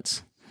 6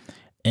 months,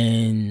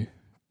 and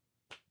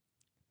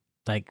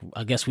like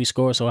I guess we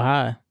scored so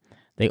high,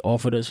 they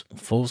offered us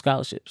full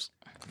scholarships,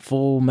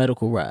 full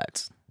medical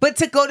rides. But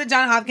to go to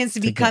Johns Hopkins to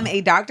become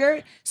a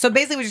doctor? So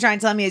basically what you're trying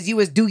to tell me is you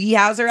was Doogie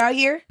Howser out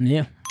here?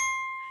 Yeah,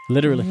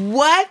 literally.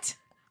 What?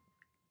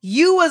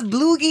 You was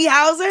Bloogie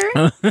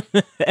Howser?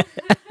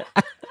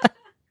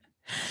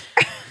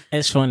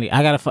 It's funny.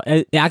 I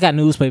got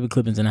newspaper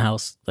clippings in the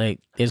house.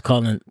 Like it's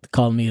calling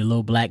me a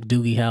little black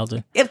Doogie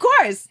Howser. Of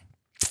course.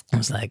 I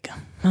was like,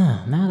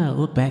 now that I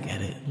look back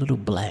at it, little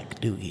black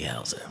Doogie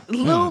Howser.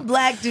 Little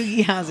black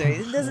Doogie Howser.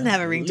 It doesn't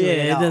have a ring to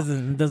it at all.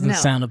 It doesn't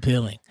sound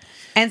appealing.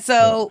 And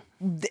so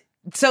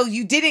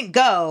you didn't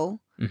go,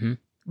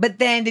 but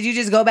then did you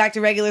just go back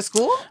to regular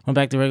school? Went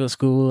back to regular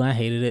school. I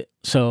hated it.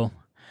 So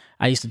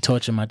I used to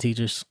torture my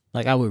teachers.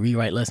 Like I would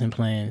rewrite lesson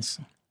plans.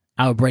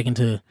 I would break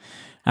into,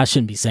 I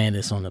shouldn't be saying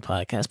this on the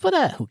podcast,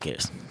 but who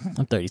cares?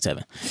 I'm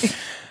 37.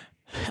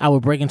 I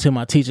would break into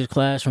my teachers'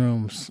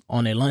 classrooms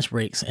on their lunch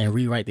breaks and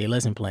rewrite their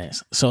lesson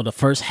plans. So the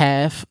first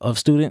half of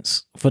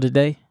students for the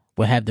day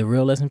would have the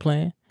real lesson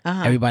plan.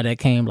 Everybody that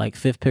came like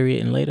 5th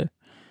period and later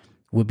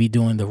would be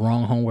doing the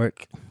wrong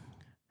homework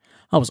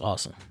That was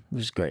awesome. It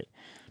was great.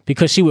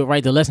 Because she would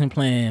write the lesson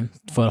plan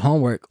for the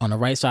homework on the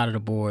right side of the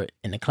board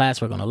and the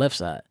classwork on the left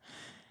side.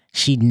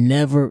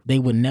 They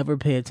would never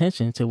pay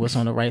attention to what's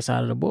on the right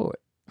side of the board.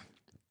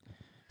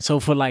 So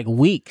for like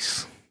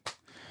weeks,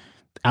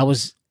 I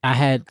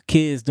had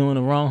kids doing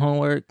the wrong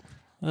homework.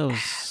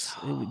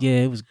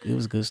 It was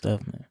good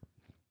stuff, man.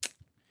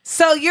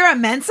 So you're a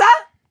Mensa?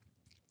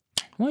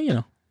 Well, you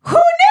know.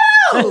 Who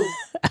knew?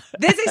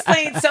 This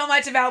explains so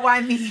much about why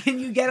me and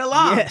you get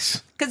along.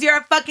 Yes. Because you're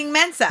a fucking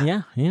Mensa.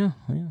 Yeah.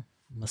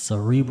 I'm a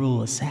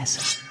cerebral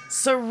assassin.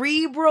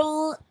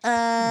 Cerebral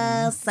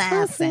assassin.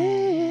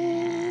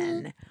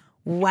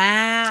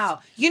 Wow.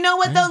 You know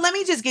what, though? Let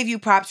me just give you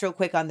props real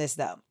quick on this,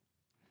 though.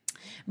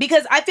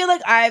 Because I feel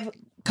like I've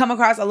come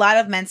across a lot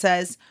of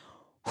Mensas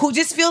who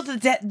just feel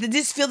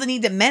the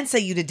need to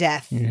Mensa you to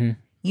death. Mm-hmm.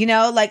 You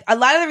know, like a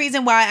lot of the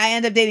reason why I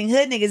end up dating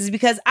hood niggas is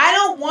because I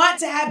don't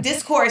want to have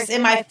discourse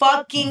in my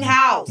fucking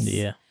house.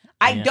 Yeah.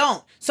 I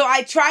don't. So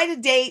I try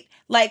to date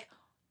like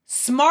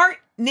smart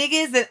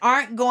niggas that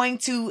aren't going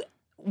to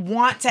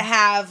want to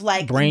have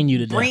like brain you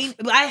to death.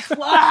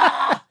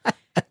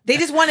 They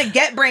just want to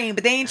get brain,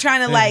 but they ain't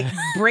trying to like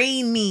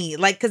brain me.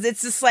 Like, cause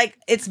it's just like,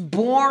 it's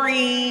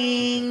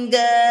boring.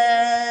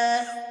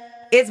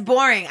 It's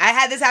boring. I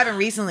had this happen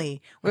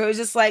recently where it was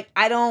just like,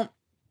 I don't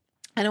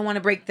want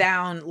to break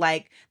down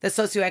like the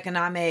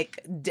socioeconomic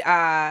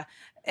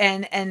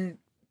and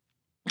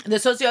the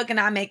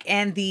socioeconomic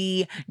and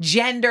the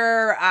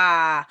gender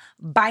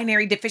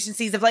binary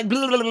deficiencies of like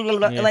blah, blah, blah,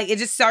 blah. Yeah. Like it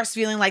just starts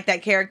feeling like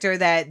that character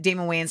that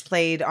Damon Wayans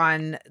played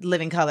on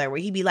Living Color, where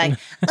he'd be like,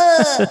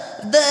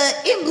 the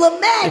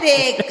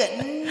emblematic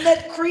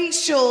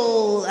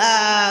nutcracial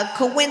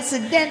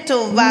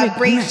coincidental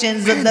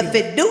vibrations of the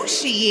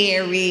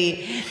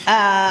fiduciary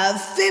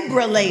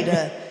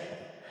fibrillator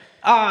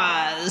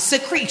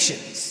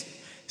secretions.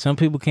 Some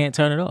people can't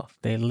turn it off.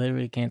 They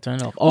literally can't turn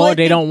it off. Or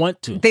they don't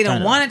want to. They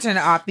don't want to turn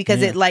it off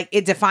because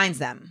it defines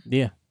them.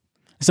 Yeah.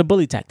 It's a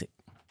bully tactic.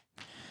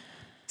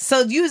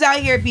 So you's out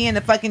here being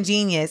a fucking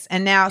genius.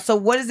 And now, so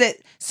what is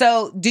it?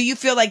 So do you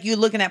feel like you're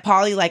looking at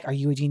Pauly like, are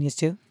you a genius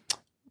too?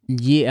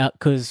 Yeah,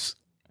 because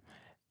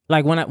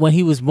like when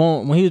he was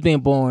being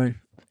born,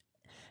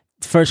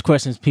 the first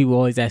questions people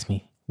always ask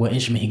me, what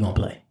instrument he gonna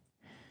play?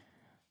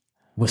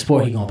 What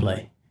sport he gonna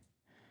play?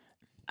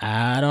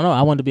 I don't know.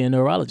 I wanted to be a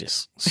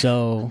neurologist,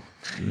 so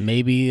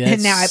maybe that's...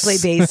 And now I play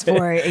bass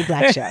for a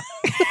black show.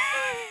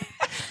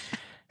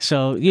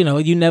 So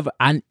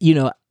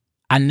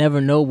I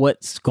never know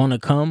what's gonna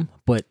come,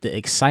 but the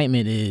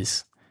excitement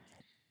is,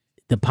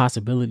 the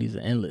possibilities are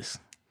endless.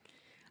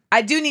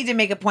 I do need to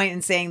make a point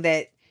in saying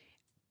that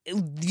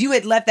you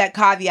had left that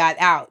caveat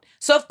out.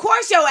 So of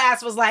course your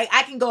ass was like,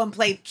 I can go and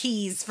play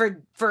keys for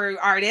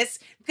artists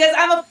because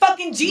I'm a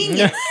fucking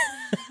genius.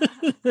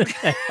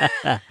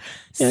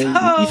 So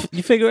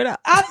you figure it out.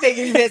 I'll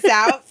figure this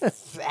out.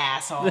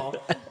 Asshole.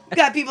 You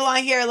got people on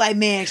here like,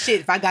 man,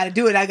 shit, if I gotta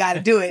do it, I gotta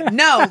do it.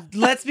 No,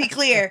 let's be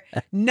clear.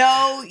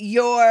 Know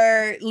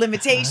your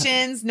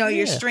limitations, know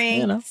your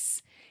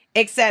strengths,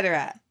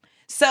 etc.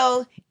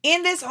 So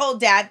in this whole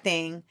dad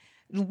thing,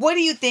 what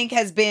do you think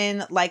has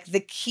been like the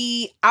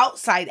key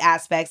outside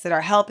aspects that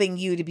are helping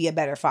you to be a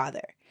better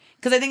father?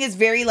 Because I think it's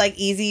very like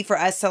easy for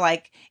us to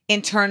like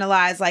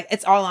internalize like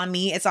it's all on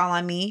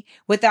me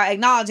without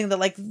acknowledging that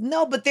like,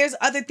 no, but there's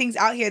other things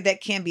out here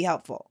that can be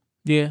helpful.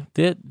 Yeah,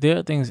 there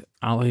are things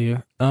out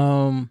here.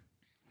 You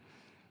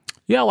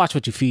gotta watch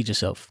what you feed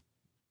yourself.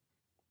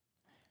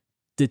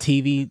 There's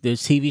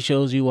TV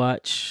shows you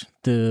watch,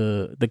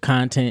 the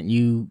content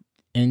you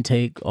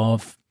intake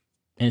off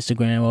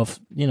Instagram, off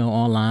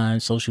online,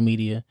 social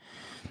media.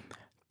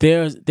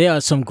 There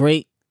are some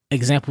great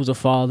examples of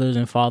fathers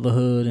and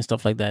fatherhood and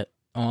stuff like that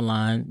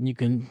online. You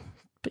can,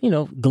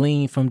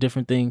 glean from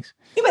different things.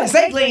 You better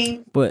say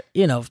glean. But,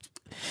 now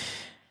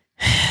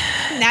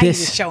you're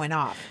just showing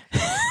off.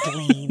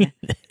 Glean.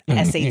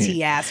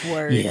 SAT ass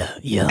word. Yeah.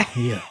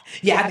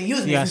 Yeah, I've been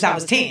using it since I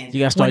was 10. You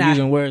gotta start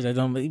using words that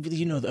don't,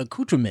 the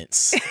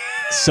accoutrements.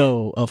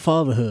 So, of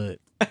fatherhood,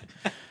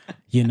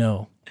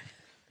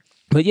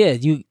 But yeah,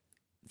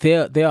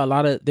 there are a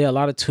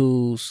lot of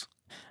tools.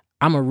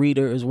 I'm a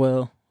reader as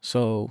well,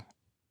 so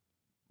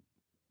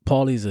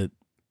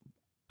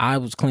I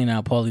was cleaning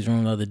out Paulie's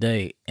room the other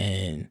day,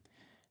 and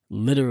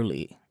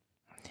literally,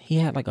 he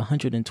had like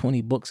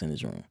 120 books in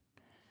his room.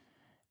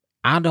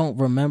 I don't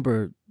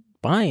remember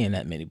buying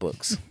that many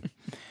books,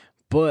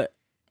 but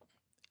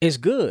it's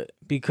good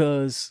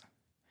because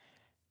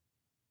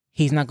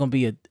he's not going to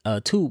be a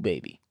tube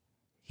baby.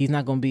 He's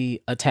not going to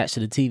be attached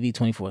to the TV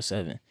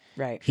 24/7.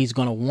 Right. He's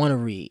going to want to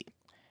read.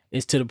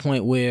 It's to the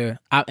point where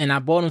I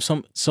bought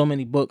him so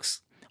many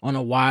books on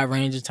a wide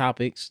range of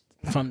topics,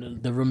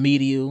 from the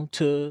remedial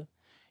to,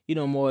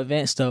 more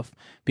advanced stuff,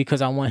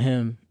 because I want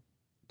him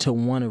to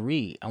want to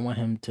read. I want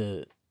him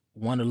to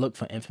want to look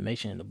for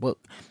information in the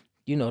book.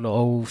 The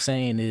old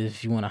saying is,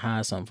 if you want to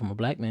hide something from a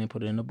black man,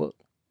 put it in a book.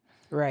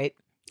 Right.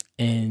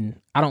 And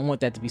I don't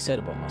want that to be said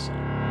about my son.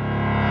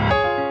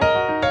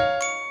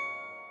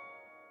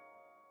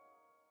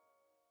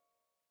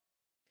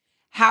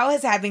 How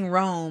has having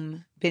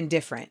Rome been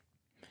different?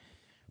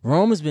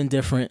 Rome has been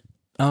different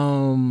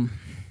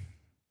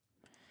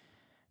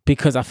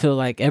because I feel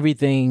like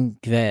everything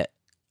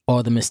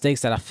or the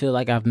mistakes that I feel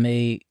like I've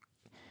made,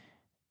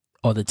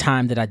 or the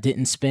time that I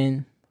didn't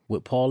spend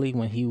with Paulie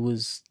when he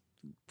was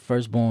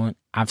first born,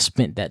 I've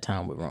spent that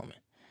time with Roman.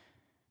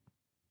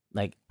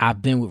 Like,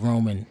 I've been with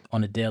Roman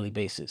on a daily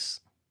basis.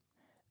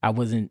 I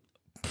wasn't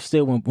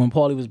still when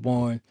Paulie was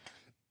born,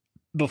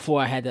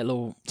 before I had that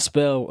little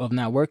spell of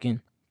not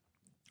working,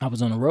 I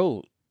was on the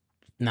road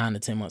 9 to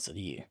 10 months of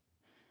the year.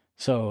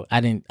 So I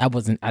didn't have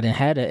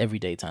that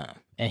everyday time,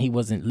 and he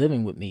wasn't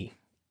living with me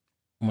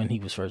when he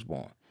was first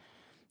born.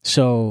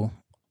 So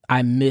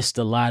I missed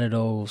a lot of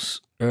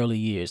those early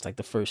years, like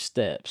the first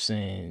steps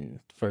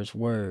and first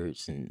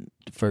words and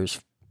the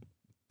first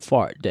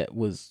fart that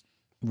was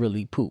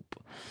really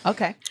poop.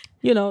 Okay.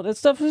 That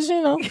stuff is,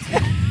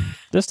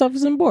 that stuff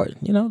is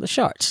important. The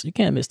sharts. You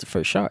can't miss the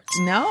first sharts.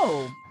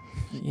 No,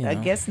 I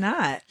guess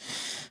not.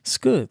 It's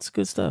good. It's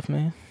good stuff,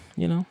 man.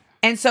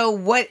 And so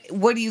what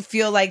do you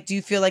feel like? Do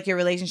you feel like your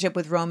relationship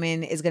with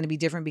Roman is going to be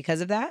different because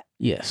of that?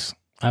 Yes.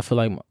 I feel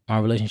like my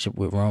relationship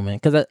with Roman,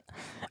 because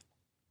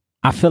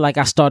I feel like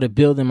I started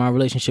building my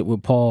relationship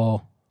with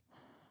Paul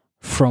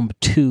from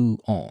 2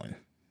 on.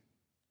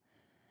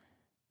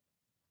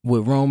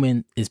 With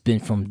Roman, it's been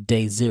from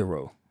day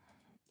 0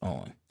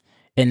 on.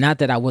 And not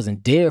that I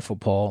wasn't there for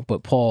Paul,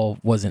 but Paul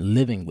wasn't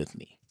living with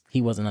me.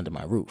 He wasn't under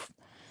my roof.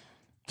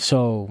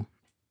 So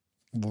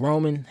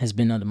Roman has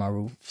been under my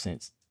roof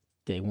since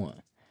day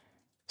 1.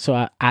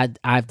 So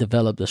I've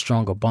developed a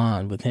stronger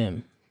bond with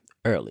him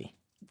early.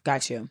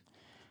 Got you.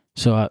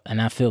 So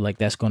I feel like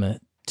that's going to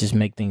just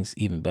make things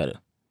even better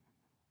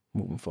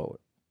moving forward.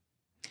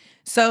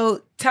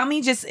 So tell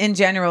me just in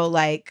general,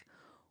 like,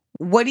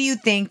 what do you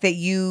think that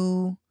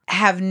you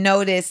have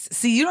noticed?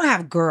 See, you don't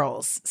have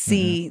girls.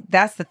 See,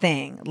 that's the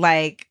thing.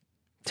 Like,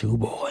 2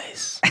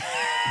 boys.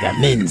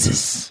 Got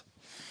menses.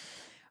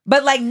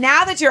 But like,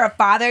 now that you're a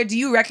father, do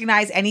you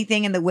recognize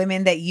anything in the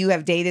women that you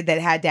have dated that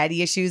had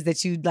daddy issues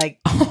that you like?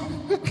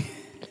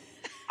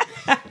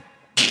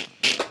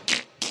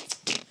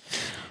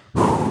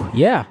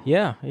 Yeah.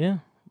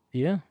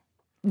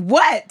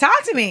 What?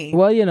 Talk to me.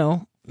 Well,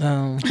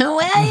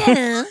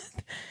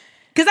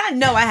 Because I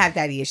know I have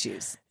daddy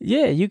issues.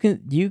 Yeah, you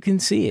can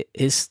see it.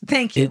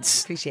 Thank you.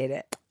 Appreciate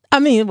it. I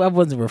mean, I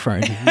wasn't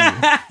referring to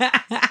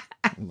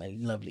you, my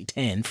lovely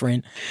tan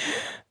friend.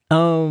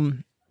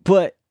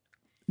 But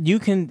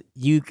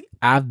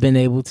I've been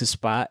able to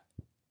spot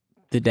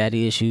the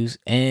daddy issues,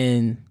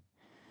 and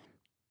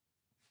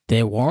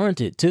they're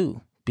warranted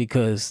too,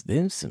 because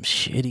there's some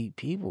shitty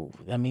people.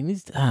 I mean,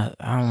 I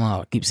don't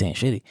know, I keep saying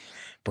shitty,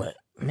 but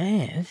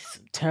man, it's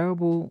some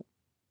terrible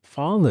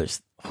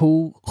fathers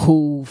who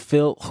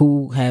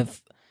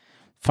have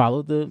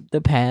followed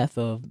the path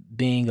of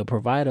being a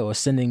provider or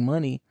sending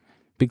money.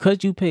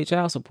 Because you pay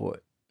child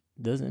support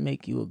doesn't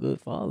make you a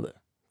good father.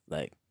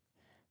 Like,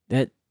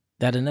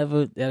 that'll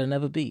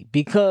never be.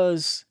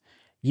 Because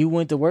you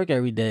went to work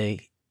every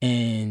day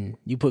and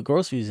you put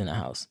groceries in the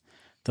house,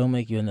 don't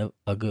make you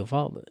a good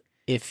father.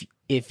 If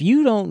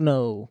you don't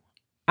know,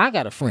 I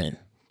got a friend,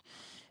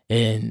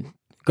 and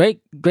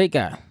great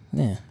guy,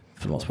 yeah,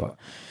 for the most part,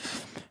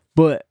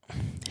 but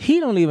he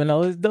don't even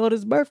know his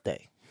daughter's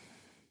birthday.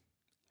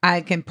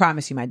 I can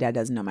promise you, my dad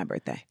doesn't know my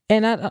birthday,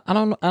 and I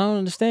don't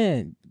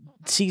understand.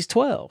 She's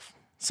 12,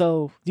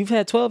 so you've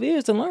had 12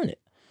 years to learn it.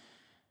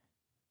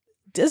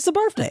 It's a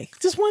birthday,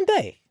 just one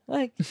day.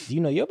 Like, do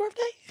you know your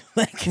birthday?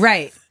 Like,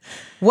 right.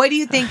 What do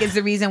you think is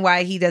the reason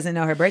why he doesn't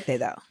know her birthday,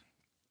 though?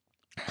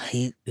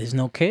 There's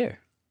no care.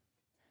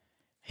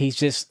 He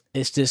just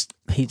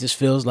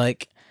feels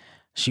like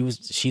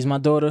she's my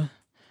daughter,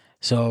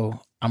 so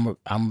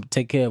I'm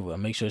take care of her. I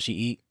make sure she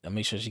eat. I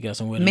make sure she got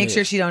somewhere to make live.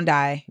 sure she don't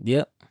die.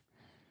 Yep.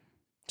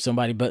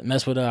 Somebody but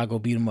mess with her, I go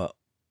beat him up.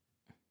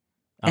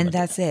 And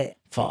that's it.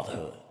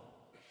 Fatherhood.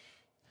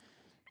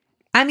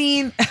 I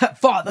mean,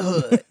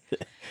 fatherhood.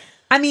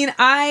 I mean,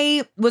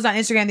 I was on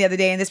Instagram the other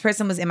day, and this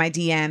person was in my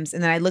DMs,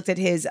 and then I looked at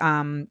his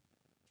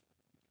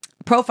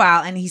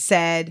profile, and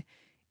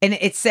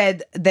it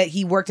said that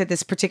he worked at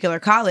this particular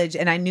college,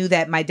 and I knew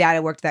that my dad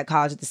had worked at that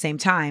college at the same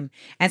time.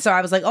 And so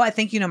I was like, oh, I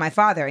think you know my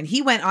father. And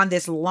he went on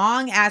this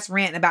long ass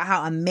rant about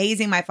how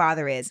amazing my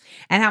father is,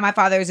 and how my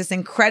father is this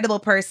incredible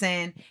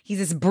person. He's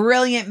this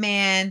brilliant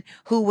man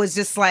who was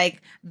just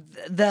like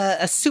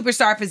a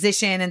superstar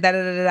physician and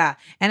da-da-da-da-da.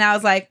 And I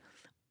was like,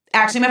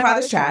 actually, my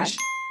father's trash.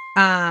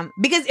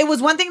 Because it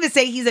was one thing to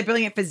say he's a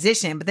brilliant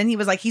physician, but then he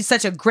was like, he's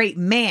such a great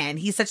man.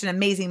 He's such an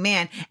amazing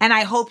man. And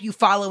I hope you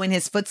follow in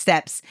his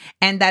footsteps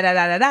and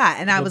da-da-da-da-da.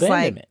 And I was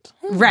like,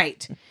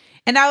 right.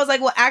 And I was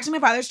like, well, actually,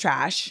 my father's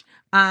trash.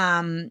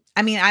 I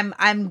mean,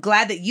 I'm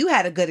glad that you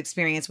had a good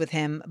experience with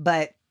him,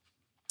 but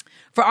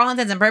for all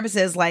intents and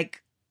purposes,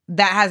 like,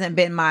 that hasn't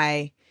been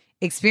my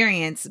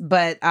experience.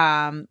 But,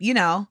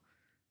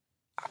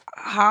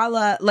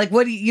 holla, like,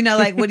 what do you know,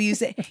 like, what do you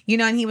say?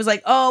 And he was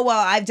like, oh, well,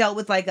 I've dealt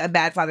with like a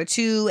bad father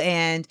too.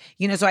 And,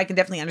 so I can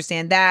definitely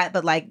understand that.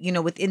 But like,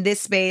 within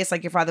this space,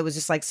 like your father was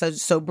just like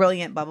so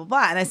brilliant, blah, blah,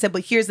 blah. And I said,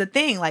 but here's the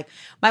thing, like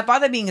my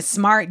father being a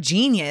smart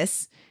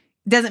genius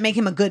doesn't make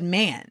him a good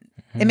man.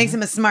 It makes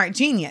him a smart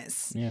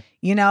genius.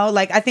 Yeah.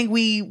 Like I think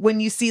when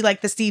you see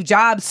like the Steve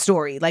Jobs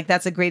story, like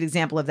that's a great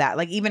example of that.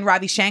 Like even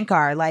Ravi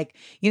Shankar, like,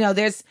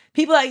 there's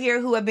people out here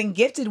who have been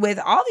gifted with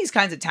all these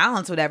kinds of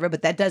talents, whatever,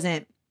 but that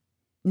doesn't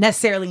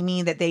necessarily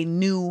mean that they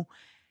knew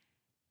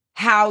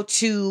how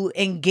to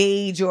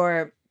engage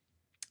or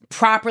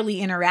properly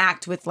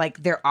interact with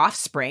like their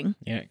offspring.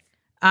 Yeah.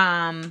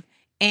 And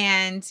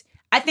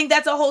I think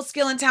that's a whole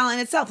skill and talent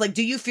in itself. Like,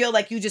 do you feel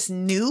like you just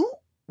knew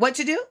what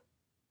to do?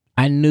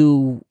 I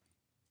knew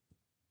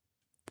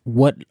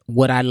what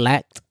I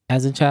lacked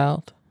as a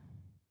child,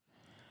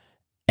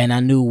 and I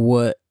knew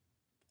what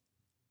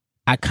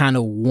I kind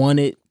of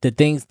wanted. The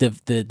things, the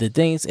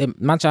things.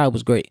 My child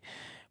was great,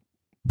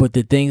 but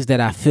the things that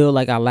I feel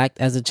like I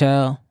lacked as a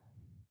child,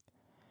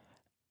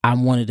 I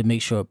wanted to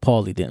make sure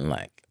Paulie didn't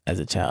lack as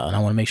a child, and I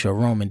want to make sure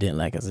Roman didn't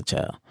lack as a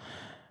child.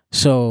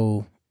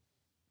 So,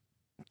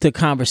 the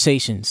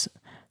conversations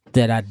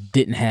that I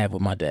didn't have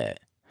with my dad.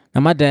 Now,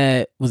 my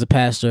dad was a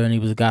pastor and he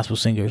was a gospel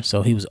singer,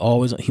 so he was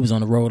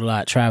on the road a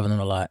lot, traveling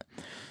a lot.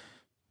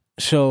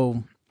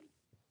 So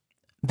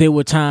there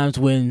were times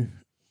when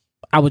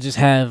I would just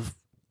have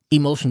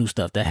emotional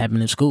stuff that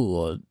happened in school,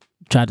 or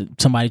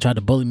somebody tried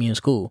to bully me in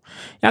school.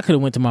 I could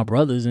have went to my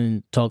brothers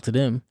and talked to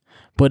them,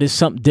 but it's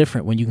something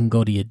different when you can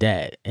go to your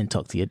dad and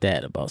talk to your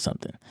dad about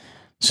something.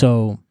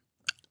 So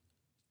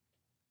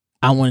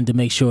I wanted to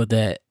make sure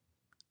that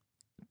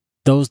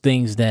those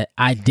things that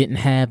I didn't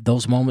have,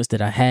 those moments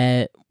that I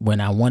had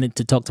when I wanted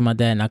to talk to my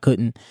dad and I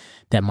couldn't,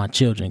 that my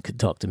children could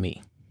talk to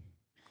me.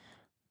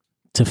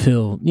 To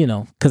feel,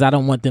 because I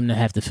don't want them to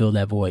have to fill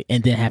that void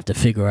and then have to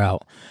figure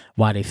out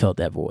why they felt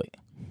that void.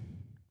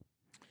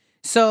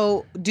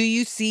 So do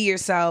you see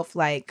yourself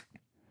like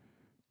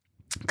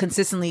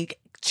consistently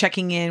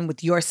checking in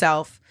with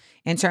yourself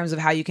in terms of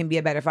how you can be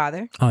a better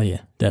father? Oh,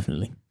 yeah,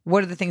 definitely.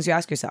 What are the things you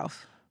ask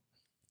yourself?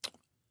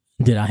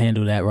 Did I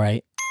handle that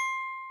right?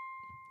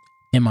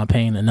 Am I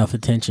paying enough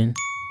attention?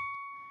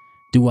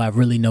 Do I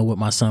really know what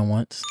my son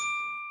wants?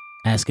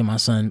 Asking my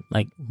son,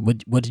 like,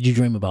 what did you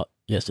dream about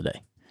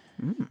yesterday?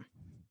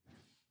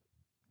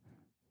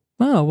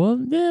 Oh, well,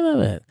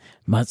 yeah,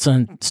 my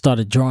son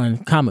started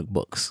drawing comic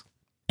books.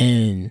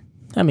 And,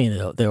 I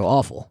mean, they were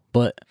awful.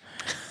 But,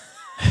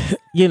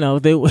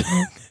 they were...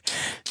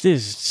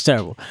 This is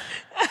terrible.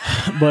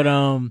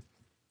 But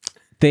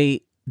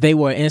they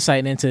were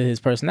insight into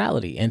his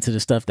personality, into the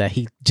stuff that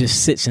he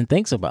just sits and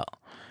thinks about.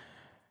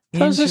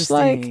 So I was just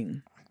like,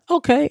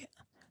 okay,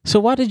 so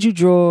why did you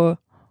draw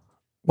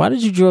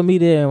me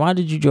there, and why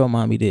did you draw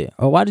mommy there?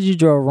 Or why did you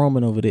draw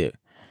Roman over there?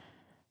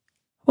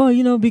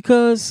 Well,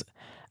 because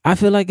I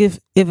feel like if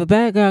a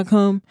bad guy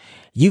come,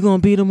 you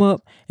gonna beat him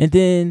up, and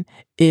then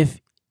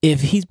if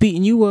he's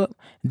beating you up,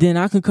 then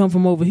I can come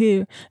from over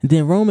here, and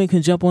then Roman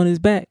can jump on his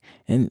back.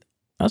 And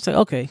I was like,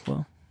 okay,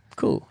 well,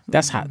 cool.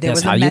 That's how you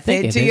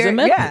think. There's a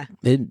method.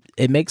 Yeah.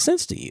 It makes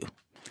sense to you.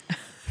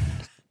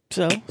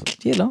 So,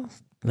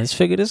 let's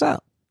figure this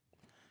out.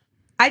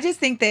 I just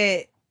think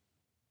that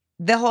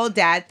the whole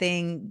dad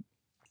thing,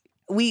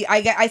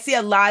 I see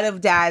a lot of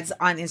dads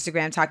on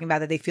Instagram talking about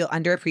that they feel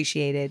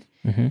underappreciated.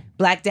 Mm-hmm.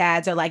 Black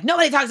dads are like,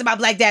 nobody talks about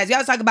black dads. We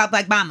always talk about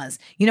black mamas.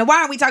 Why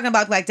aren't we talking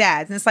about black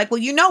dads? And it's like,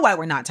 well, why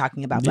we're not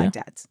talking about black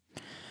dads.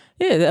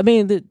 Yeah, I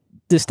mean, the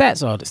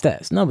stats are the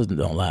stats. Numbers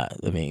don't lie.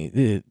 I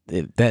mean,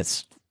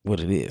 that's what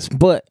it is.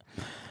 But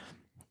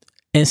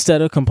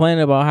instead of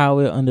complaining about how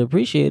we're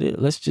underappreciated,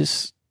 let's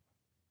just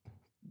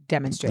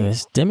demonstrate.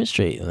 Let's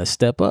demonstrate. Let's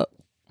step up.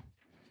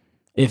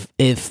 If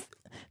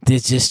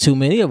there's just too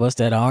many of us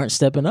that aren't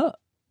stepping up.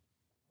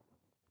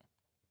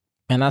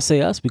 And I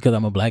say us because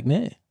I'm a black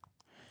man.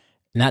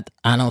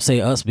 I don't say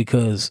us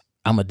because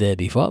I'm a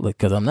deadbeat father,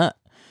 because I'm not.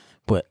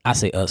 But I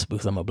say us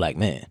because I'm a black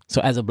man.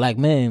 So as a black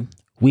man,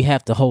 we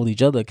have to hold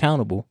each other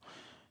accountable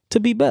to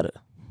be better.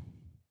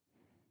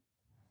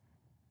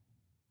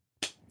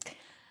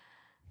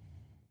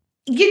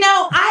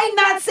 I'm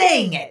not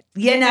saying it.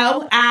 Let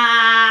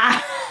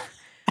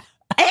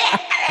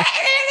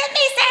me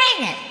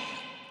saying it.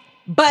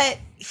 But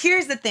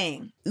here's the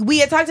thing. We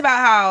had talked about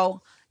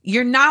how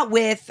you're not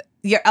with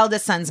your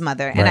eldest son's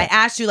mother. And I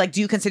asked you, like,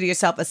 do you consider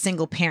yourself a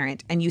single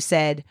parent? And you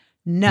said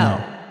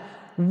no.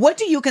 What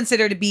do you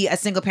consider to be a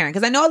single parent?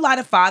 Because I know a lot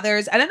of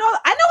fathers, and I know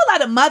a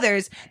lot of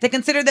mothers that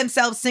consider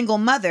themselves single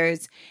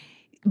mothers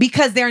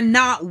because they're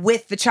not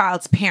with the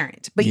child's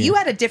parent. But you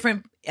had a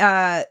different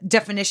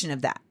definition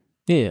of that.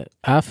 Yeah,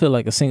 I feel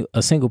like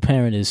a single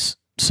parent is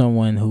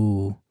someone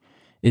who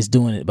is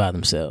doing it by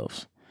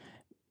themselves.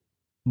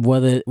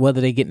 Whether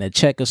they're getting a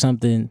check or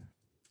something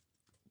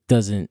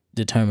doesn't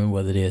determine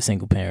whether they're a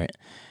single parent.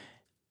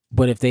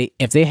 But if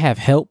they have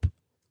help,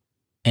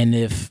 and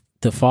if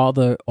the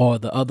father or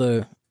the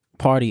other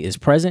party is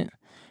present,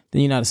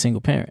 then you're not a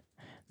single parent.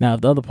 Now,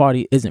 if the other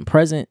party isn't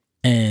present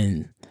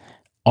and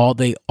all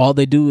they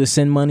do is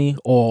send money,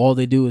 or all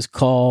they do is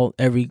call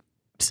every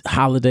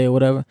holiday or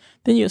whatever,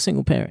 then you're a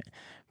single parent.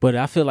 But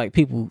I feel like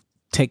people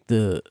take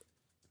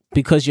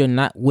because you're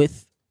not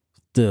with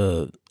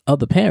the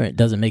other parent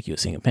doesn't make you a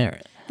single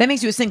parent. That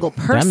makes you a single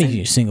person. That makes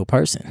you a single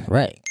person,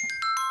 right?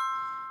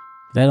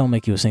 That don't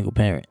make you a single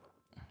parent.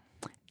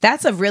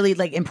 That's a really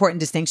like important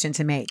distinction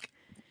to make.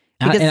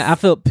 I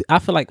feel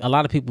like a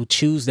lot of people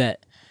choose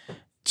that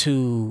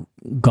to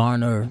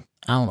garner,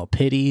 I don't know,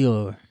 pity,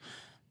 or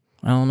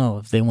I don't know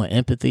if they want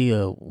empathy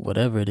or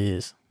whatever it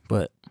is.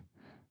 But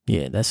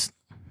yeah,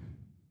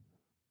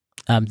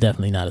 I'm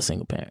definitely not a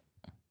single parent.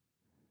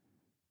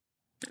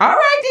 All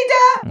right,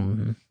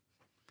 D-Dub.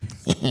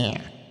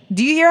 Mm-hmm.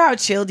 Do you hear how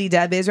chill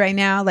D-Dub is right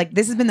now? Like,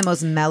 this has been the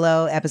most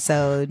mellow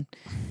episode.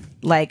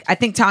 Like, I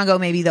think Tongo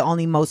may be the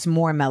only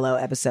more mellow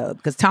episode,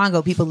 because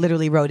Tongo, people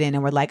literally wrote in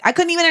and were like, I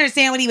couldn't even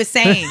understand what he was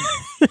saying.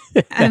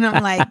 And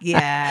I'm like,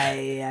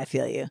 yeah, I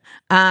feel you.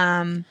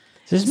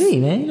 Just me,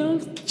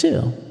 man.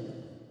 Chill.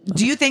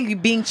 Do you think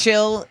you've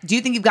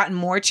gotten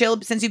more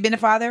chill since you've been a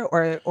father,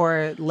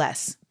 or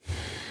less?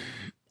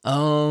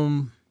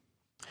 I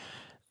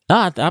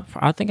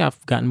think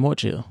I've gotten more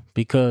chill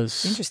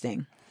because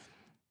interesting.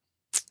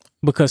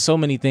 Because so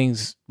many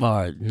things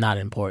are not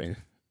important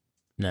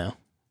now.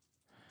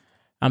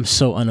 I'm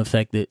so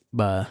unaffected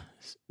by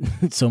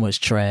so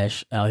much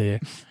trash out here.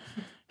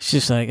 It's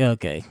just like,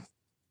 okay,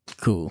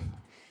 cool.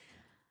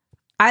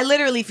 I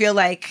literally feel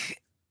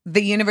like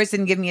the universe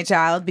didn't give me a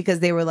child because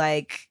they were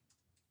like,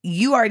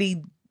 you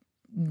already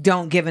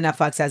don't give enough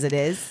fucks as it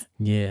is.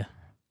 Yeah.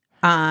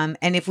 And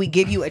if we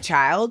give you a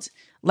child,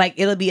 like,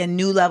 it'll be a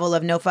new level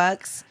of no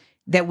fucks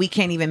that we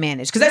can't even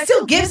manage. Because I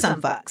still give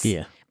some fucks.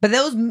 Yeah. But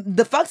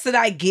the fucks that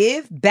I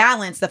give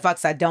balance the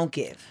fucks I don't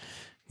give.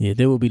 Yeah,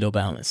 there will be no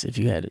balance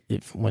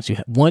once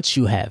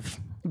you have.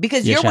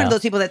 Because you're one of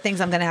those people that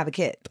thinks I'm going to have a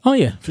kid. Oh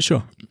yeah, for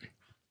sure.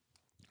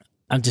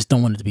 I just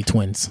don't want it to be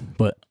twins,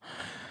 but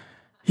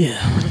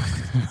yeah.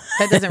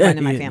 That doesn't run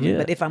in my family. Yeah.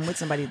 But if I'm with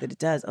somebody that it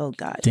does, oh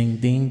God. Ding,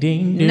 ding,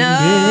 ding, ding. No.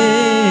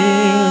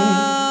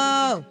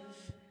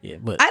 Yeah,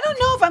 but I don't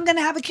know if I'm going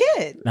to have a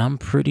kid. I'm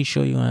pretty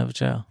sure you're going to have a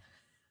child.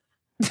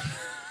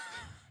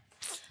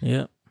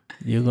 Yep.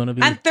 You're going to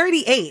be. I'm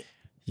 38.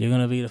 You're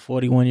going to be the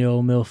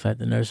 41-year-old MILF at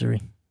the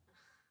nursery.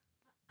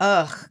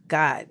 Ugh,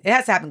 God. It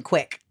has to happen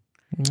quick.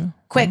 Yeah.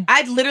 Quick.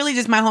 I'd literally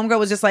my homegirl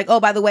was just like,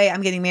 oh, by the way,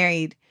 I'm getting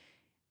married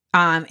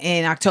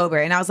in October.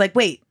 And I was like,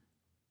 wait,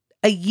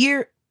 a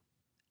year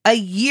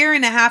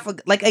and a half,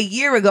 like a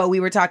year ago,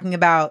 we were talking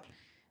about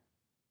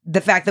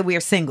the fact that we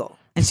are single.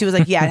 And she was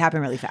like, yeah, it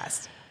happened really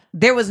fast.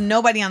 There was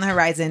nobody on the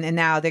horizon, and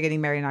now they're getting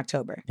married in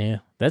October. Yeah,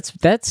 that's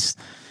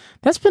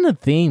been a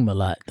theme a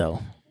lot, though.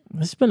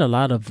 There's been a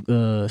lot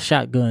of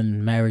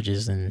shotgun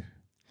marriages and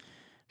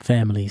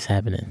families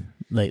happening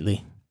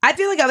lately. I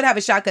feel like I would have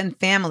a shotgun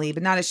family,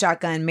 but not a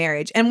shotgun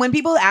marriage. And when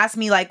people ask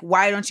me, like,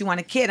 why don't you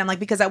want a kid? I'm like,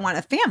 because I want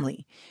a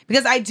family.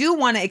 Because I do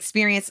want to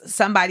experience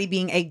somebody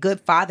being a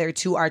good father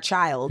to our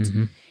child.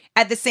 Mm-hmm.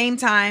 At the same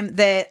time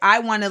that I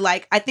want to,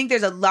 like, I think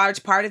there's a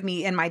large part of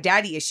me and my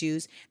daddy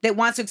issues that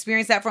wants to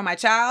experience that for my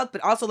child, but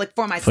also, like,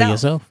 for myself. For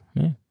yourself,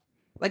 yeah.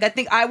 Like, I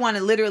think I want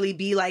to literally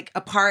be, like, a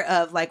part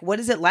of, like, what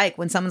is it like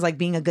when someone's, like,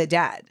 being a good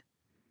dad?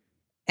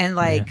 And,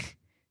 like,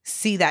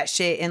 see that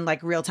shit in,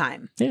 like, real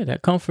time. Yeah,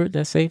 that comfort,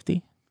 that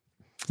safety.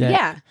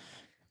 Yeah.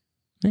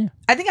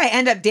 I think I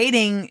end up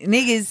dating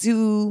niggas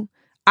who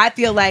I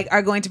feel like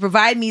are going to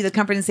provide me the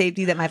comfort and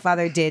safety that my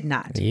father did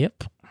not.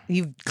 Yep.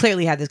 You've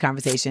clearly had this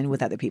conversation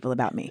with other people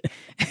about me.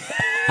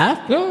 I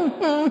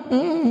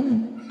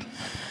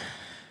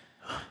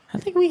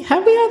think we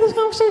had this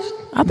conversation.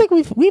 I think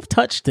we've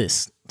touched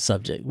this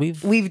subject.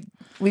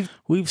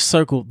 We've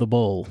circled the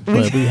bowl,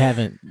 but we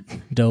haven't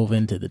dove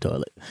into the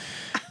toilet.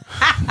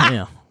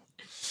 Yeah.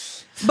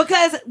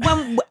 Because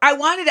when I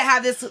wanted to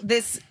have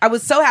this, I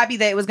was so happy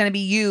that it was going to be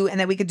you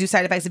and that we could do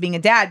side effects of being a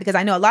dad, because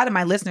I know a lot of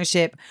my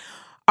listenership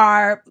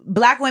are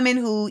Black women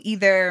who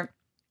either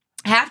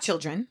have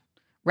children,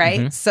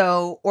 right? Mm-hmm.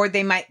 So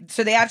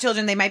they have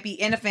children, they might be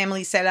in a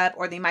family setup,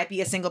 or they might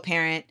be a single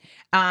parent.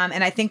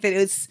 And I think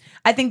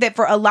that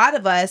for a lot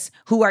of us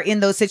who are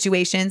in those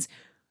situations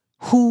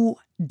who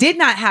did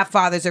not have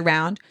fathers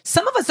around,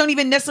 some of us don't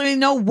even necessarily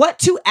know what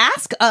to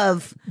ask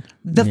of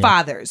the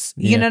fathers.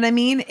 You know what I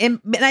mean?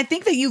 And I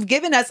think that you've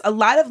given us a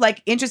lot of,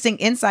 like, interesting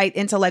insight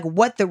into, like,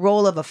 what the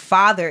role of a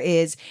father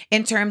is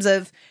in terms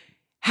of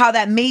how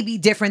that may be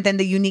different than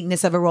the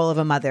uniqueness of a role of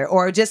a mother,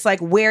 or just, like,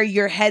 where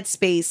your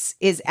headspace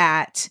is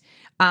at.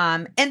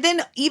 And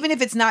then even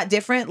if it's not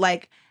different,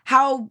 like,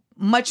 how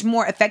much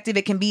more effective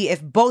it can be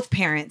if both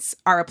parents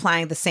are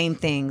applying the same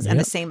things and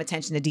the same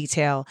attention to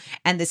detail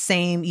and the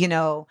same,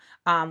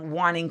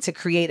 wanting to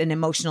create an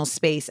emotional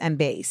space and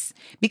base.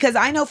 Because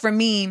I know for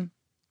me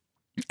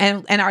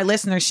and our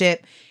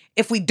listenership,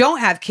 if we don't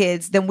have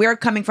kids, then we're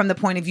coming from the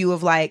point of view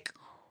of, like,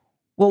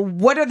 well,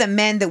 what are the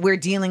men that we're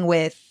dealing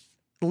with,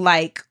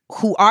 like,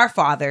 who are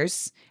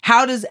fathers?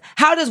 How does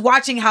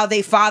watching how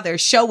they father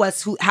show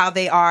us how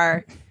they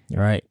are?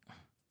 Right.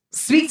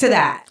 Speak to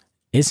that.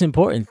 It's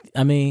important.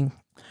 I mean,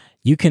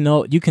 You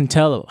can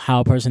tell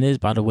how a person is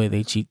by the way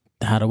they treat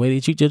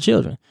your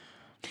children.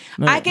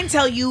 I can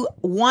tell you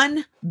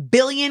 1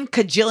 billion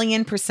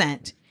cajillion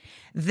 %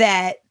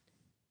 that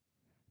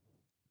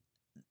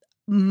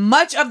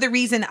much of the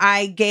reason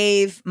I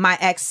gave my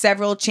ex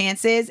several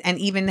chances and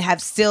even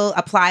have still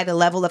applied a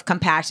level of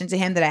compassion to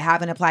him that I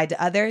haven't applied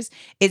to others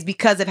is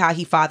because of how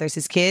he fathers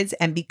his kids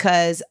and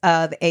because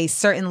of a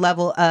certain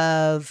level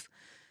of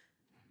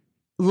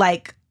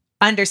like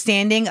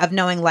understanding of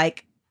knowing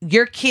like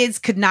your kids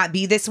could not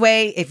be this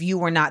way if you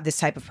were not this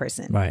type of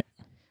person. Right.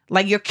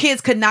 Like your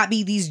kids could not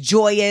be these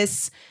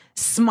joyous,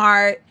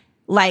 smart,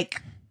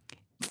 like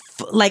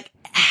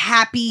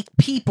happy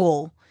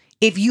people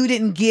if you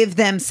didn't give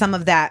them some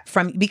of that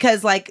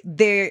because like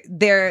their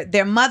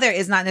mother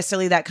is not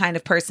necessarily that kind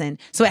of person.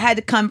 So it had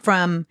to come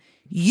from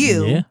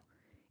you. Yeah.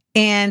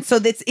 And so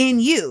that's in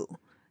you.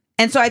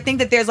 And so I think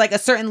that there's like a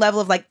certain level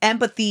of like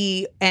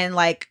empathy and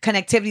like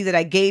connectivity that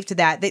I gave to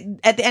that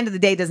at the end of the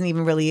day doesn't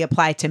even really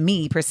apply to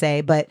me per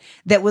se, but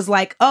that was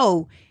like,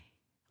 oh,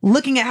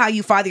 looking at how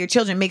you father your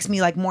children makes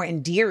me like more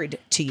endeared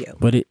to you.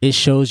 But it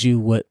shows you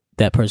what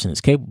that person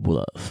is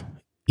capable of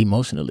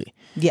emotionally.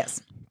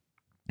 Yes.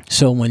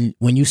 So when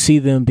you see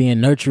them being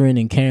nurturing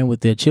and caring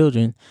with their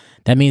children,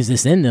 that means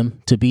it's in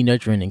them to be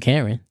nurturing and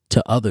caring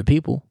to other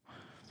people.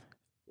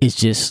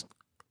 It's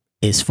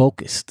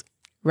focused.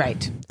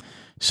 Right.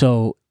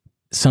 So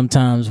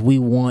sometimes we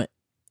want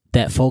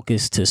that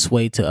focus to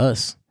sway to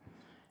us,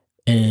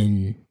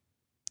 and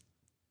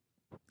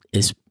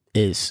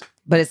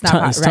but it's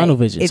not it's tunnel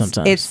vision.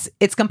 Sometimes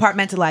it's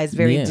compartmentalized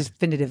very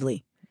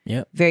definitively.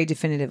 Yeah, very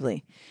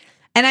definitively.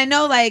 And I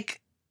know,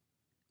 like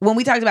when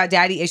we talked about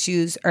daddy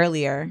issues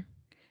earlier,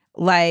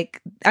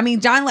 like I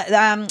mean,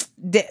 I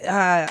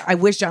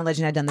wish John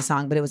Legend had done the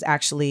song, but it was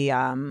actually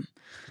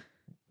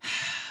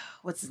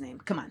what's his name?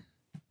 Come on.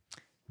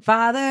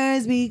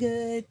 Fathers be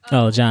good.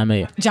 Oh, John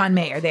Mayer. John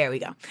Mayer. There we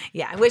go.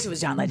 Yeah, I wish it was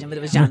John Legend, but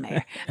it was John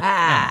Mayer.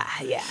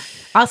 Yeah.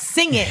 I'll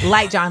sing it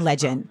like John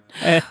Legend.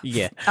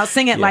 Yeah. I'll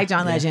sing it like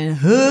John Legend.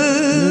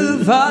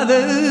 Oh,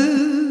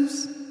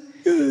 fathers,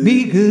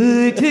 be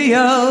good to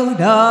your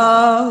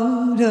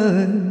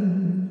daughters.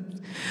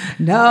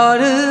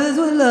 Daughters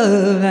will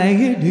love like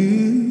you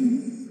do.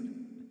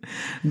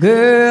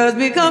 Girls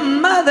become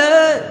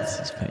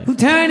mothers who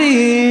turn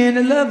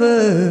into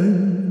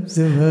lovers.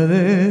 So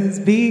mothers,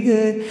 be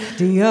good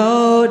to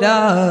your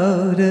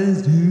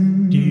daughters.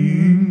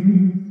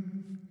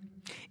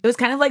 It was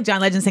kind of like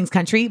John Legend sings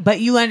country,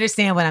 but you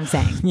understand what I'm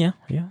saying. Yeah.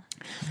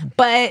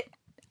 But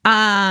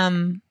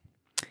I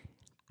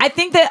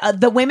think that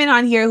the women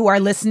on here who are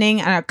listening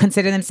and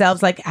consider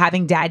themselves like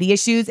having daddy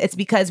issues, it's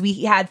because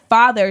we had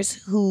fathers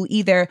who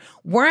either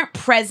weren't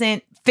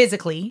present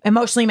physically,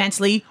 emotionally,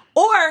 mentally,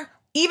 or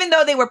even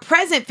though they were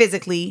present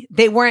physically,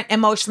 they weren't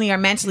emotionally or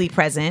mentally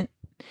present.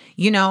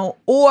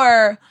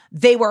 Or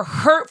they were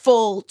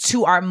hurtful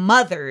to our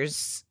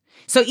mothers.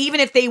 So even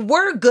if they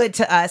were good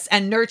to us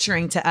and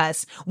nurturing to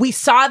us, we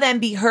saw them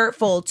be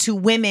hurtful to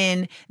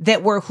women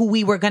that were who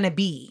we were going to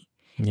be.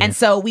 Yeah. And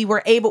so we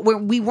weren't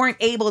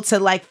able to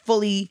like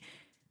fully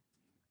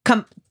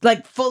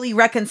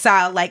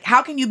reconcile. Like,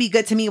 how can you be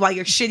good to me while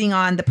you're shitting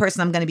on the person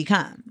I'm going to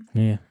become?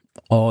 Yeah.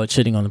 Or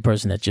shitting on the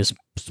person that just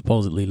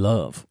supposedly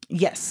love.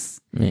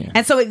 Yes. Yeah.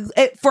 And so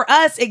it for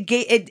us,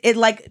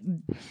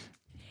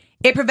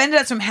 it prevented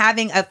us from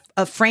having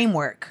a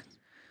framework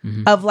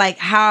of like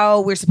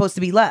how we're supposed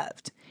to be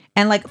loved.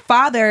 And like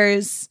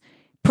fathers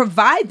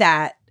provide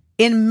that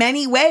in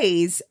many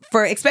ways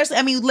for, especially,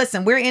 I mean,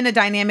 listen, we're in a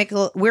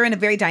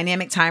very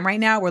dynamic time right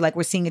now where like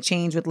we're seeing a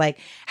change with like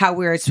how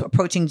we're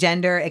approaching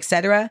gender,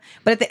 etc.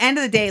 But at the end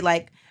of the day,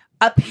 like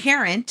a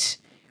parent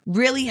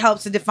really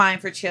helps to define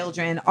for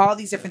children all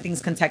these different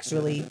things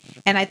contextually.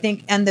 And I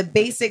think, and the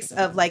basics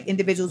of like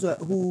individuals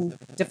who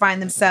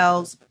define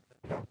themselves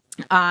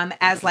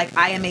as like,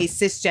 I am a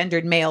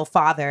cisgendered male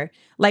father,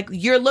 like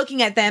you're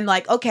looking at them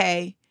like,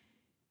 okay,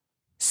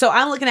 so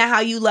I'm looking at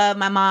how you love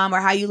my mom or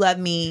how you love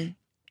me.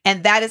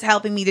 And that is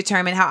helping me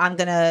determine how I'm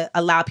going to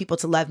allow people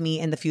to love me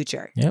in the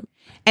future. Yep.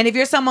 And if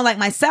you're someone like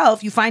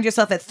myself, you find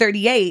yourself at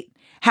 38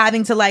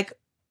 having to like,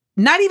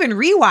 not even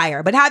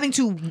rewire, but having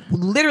to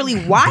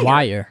literally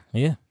wire.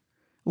 Yeah.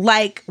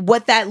 Like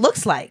what that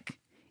looks like.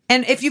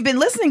 And if you've been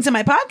listening to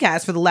my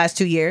podcast for the last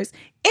 2 years,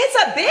 it's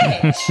a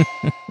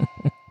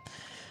bitch.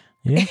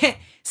 Yeah.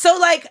 So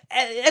like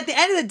at the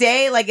end of the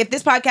day, like if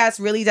this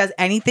podcast really does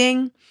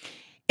anything,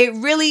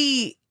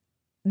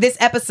 this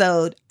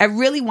episode, I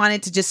really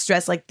wanted to just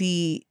stress like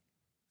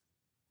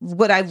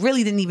what I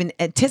really didn't even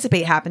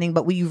anticipate happening,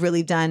 but what you've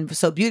really done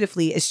so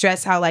beautifully is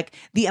stress how like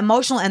the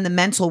emotional and the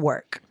mental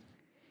work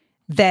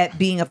that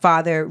being a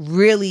father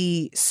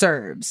really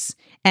serves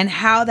and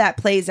how that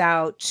plays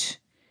out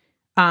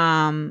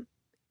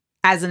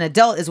as an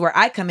adult is where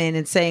I come in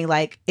and saying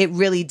like, it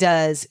really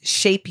does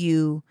shape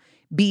you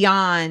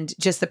beyond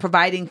just the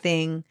providing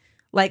thing.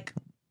 Like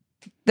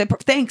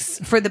thanks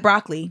for the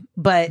broccoli,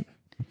 but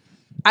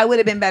I would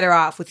have been better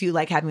off with you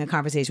like having a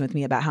conversation with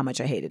me about how much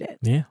I hated it.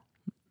 Yeah.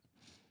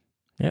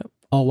 Yep.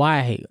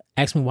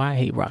 Ask me why I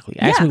hate broccoli.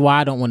 Ask me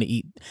why I don't want to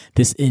eat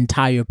this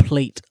entire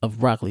plate of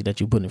broccoli that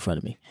you put in front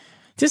of me.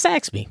 Just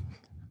ask me.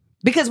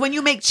 Because when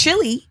you make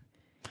chili,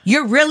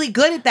 you're really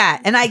good at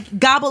that. And I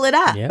gobble it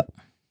up. Yep.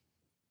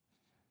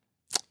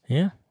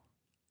 Yeah.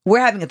 We're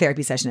having a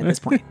therapy session at this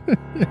point.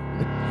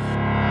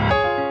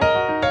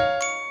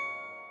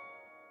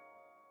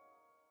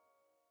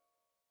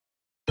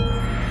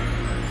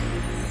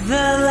 The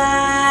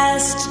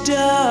last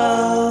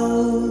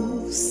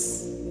dose.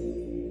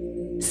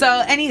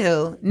 So,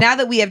 anywho, now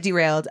that we have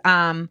derailed,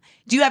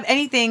 do you have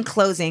anything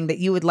closing that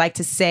you would like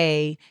to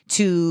say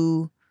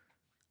to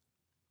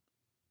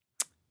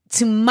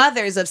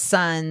mothers of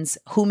sons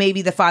who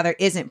maybe the father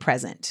isn't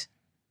present?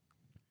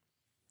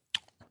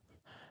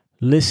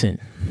 Listen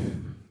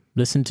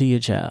to your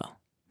child.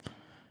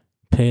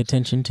 Pay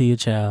attention to your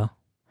child,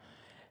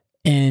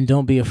 and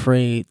don't be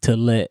afraid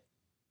to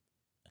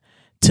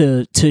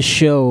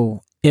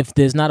show if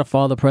there's not a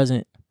father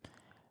present,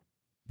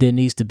 there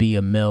needs to be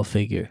a male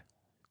figure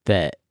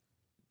that's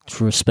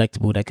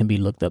respectable that can be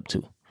looked up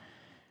to,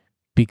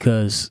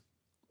 because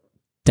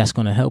that's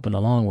going to help in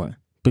the long run,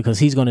 because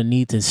he's going to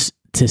need to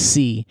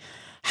see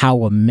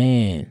how a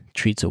man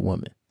treats a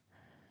woman.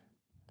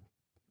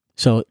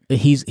 So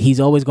he's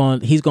probably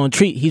going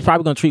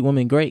to treat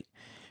women great,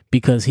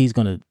 because he's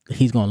going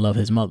to love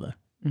his mother.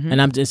 Mm-hmm.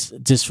 And I'm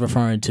just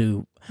referring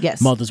to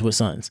mothers with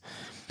sons.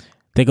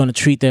 They're going to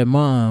treat their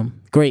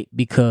mom great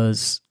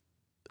because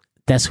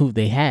that's who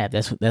they have.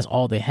 That's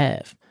all they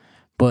have.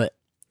 But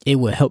it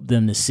will help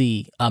them to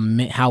see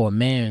how a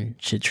man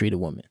should treat a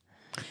woman.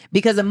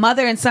 Because a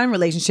mother and son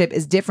relationship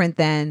is different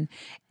than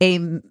a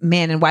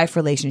man and wife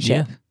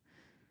relationship.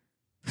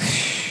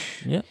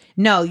 Yeah.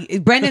 No,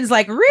 Brendan's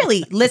like,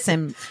 really?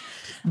 Listen,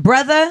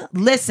 brother,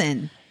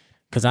 listen.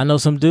 Because I know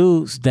some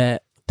dudes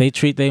that they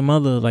treat their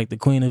mother like the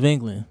Queen of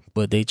England,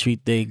 but they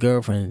treat their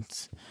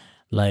girlfriends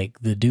like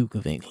the Duke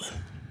of England.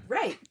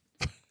 Right.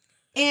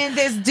 And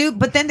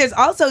but then there's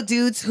also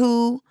dudes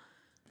who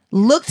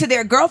look to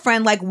their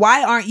girlfriend like,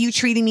 why aren't you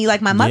treating me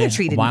like my mother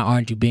treated me? Why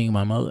aren't you being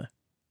my mother?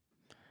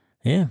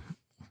 Yeah.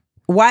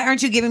 Why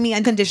aren't you giving me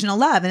unconditional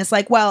love? And it's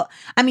like, well,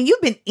 I mean,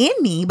 you've been in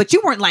me, but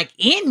you weren't like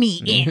in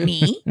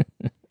me.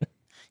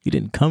 You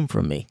didn't come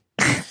from me.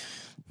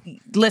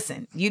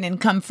 Listen, you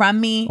didn't come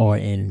from me. Or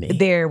in me.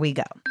 There we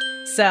go.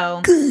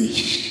 So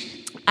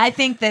I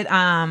think that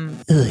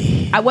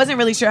I wasn't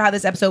really sure how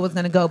this episode was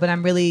going to go, but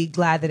I'm really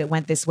glad that it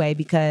went this way,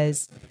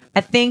 because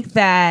I think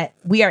that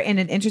we are in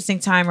an interesting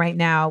time right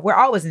now. We're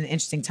always in an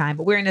interesting time,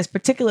 but we're in this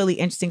particularly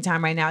interesting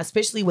time right now,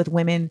 especially with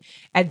women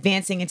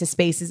advancing into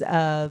spaces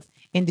of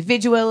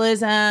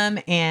individualism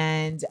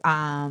and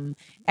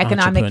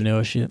economic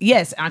entrepreneurship.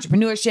 Yes,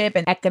 entrepreneurship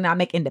and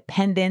economic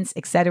independence,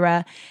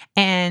 etc.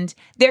 And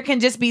there can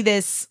just be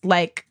this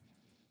like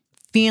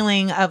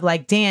feeling of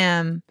like,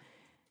 damn,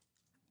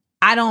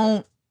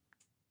 I'm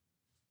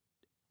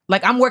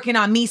working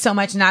on me so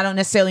much and I don't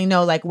necessarily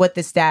know like what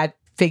this dad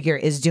figure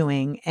is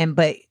doing. And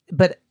but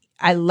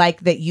I like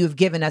that you've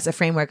given us a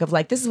framework of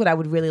like, this is what I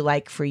would really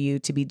like for you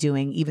to be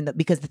doing, even though,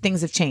 because the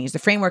things have changed. The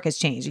framework has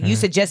changed. It used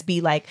to just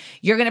be like,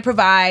 you're going to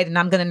provide and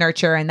I'm going to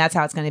nurture, and that's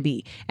how it's going to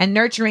be. And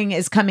nurturing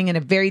is coming in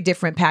a very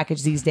different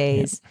package these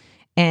days.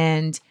 Yeah.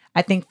 And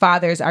I think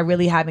fathers are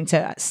really having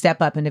to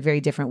step up in a very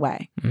different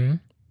way. Mm-hmm.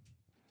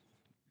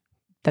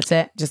 That's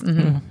it. Just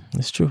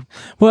That's true.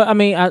 Well, I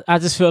mean, I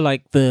just feel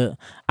like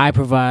I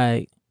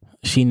provide,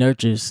 she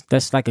nurtures.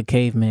 That's like a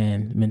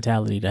caveman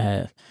mentality to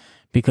have,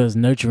 because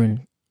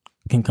nurturing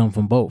can come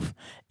from both.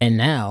 And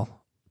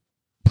now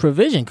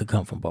provision could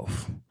come from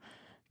both,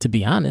 to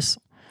be honest.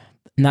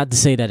 Not to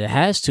say that it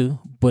has to,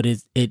 but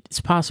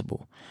it's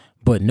possible.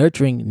 But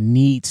nurturing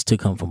needs to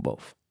come from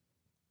both.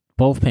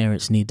 Both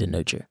parents need to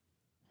nurture,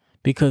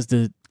 because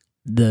the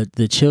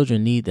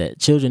children need that.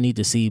 Children need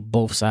to see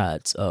both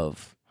sides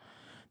of,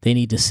 they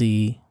need to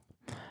see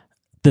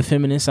the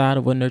feminine side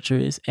of what nurture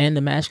is and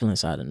the masculine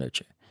side of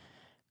nurture.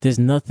 There's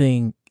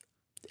nothing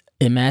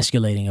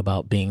emasculating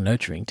about being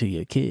nurturing to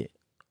your kid,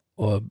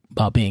 or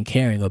about being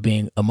caring or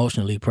being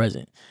emotionally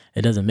present.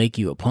 It doesn't make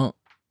you a punk.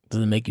 It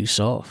doesn't make you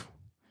soft.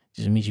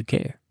 It just means you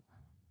care.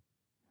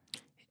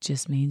 It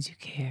just means you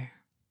care.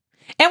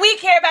 And we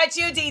care about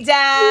you,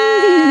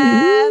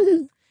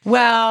 D-Dab.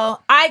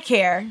 Well, I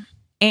care.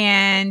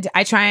 And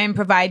I try and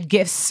provide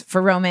gifts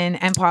for Roman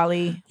and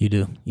Polly. You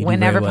do.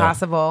 Whenever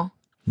possible.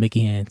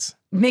 Mickey hands.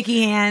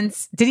 Mickey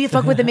hands. Did he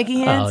fuck with the Mickey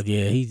hands? Oh,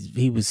 yeah.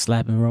 He was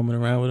slapping Roman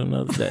around with him the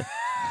other day.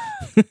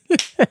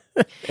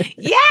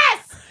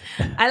 Yes!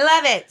 I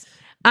love it.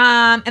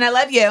 And I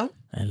love you.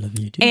 I love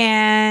you too.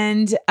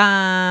 And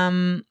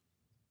I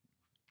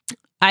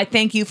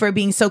thank you for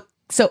being so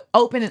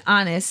open and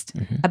honest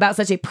about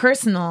such a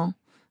personal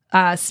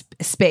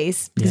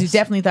space, because you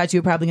definitely thought you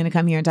were probably going to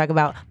come here and talk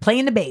about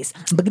playing the bass.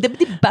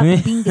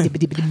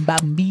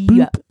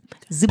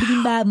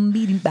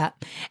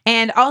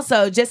 And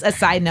also, just a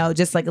side note,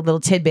 just like a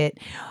little tidbit,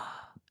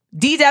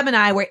 D-Dub and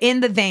I were in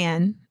the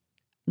van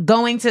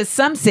going to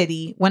some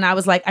city when I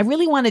was like, I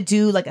really want to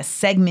do like a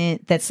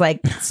segment that's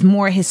like it's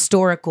more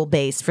historical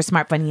based for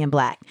Smart, Funny, and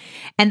Black.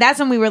 And that's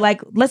when we were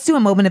like, let's do a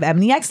moment of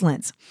ebony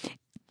excellence.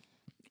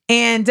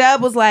 And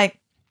Dub was like,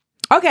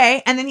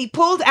 okay. And then he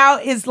pulled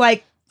out his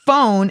like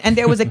phone and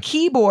there was a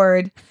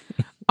keyboard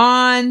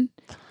on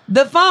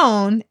the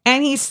phone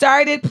and he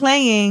started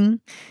playing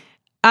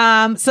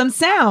some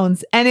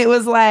sounds. And it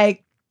was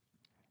like,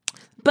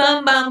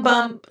 bum, bum,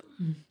 bum.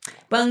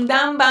 Bum,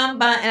 dum, bum,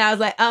 bum. And I was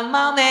like, a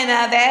moment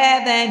of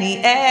ebony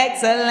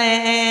excellence.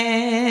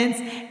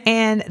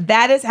 And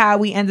that is how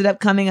we ended up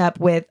coming up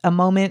with a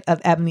moment of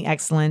ebony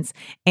excellence.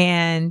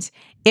 And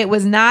it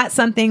was not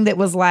something that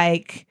was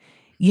like,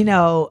 you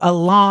know, a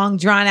long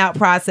drawn out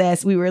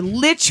process. We were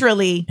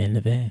literally in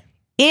the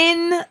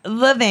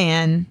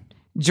van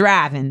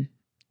driving.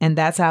 And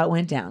that's how it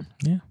went down.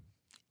 Yeah.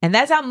 And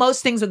that's how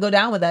most things would go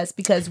down with us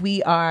because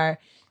we are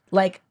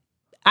like,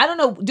 I don't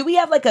know. Do we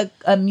have like a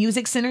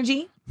music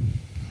synergy?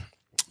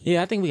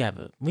 Yeah, I think we have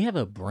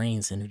a brain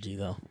synergy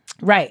though.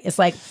 Right. It's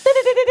like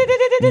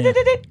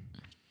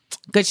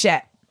good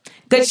shit.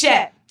 Good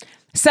shit.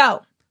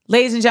 So,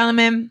 ladies and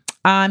gentlemen,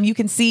 you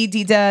can see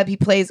D-Dub. He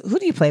plays. Who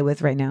do you play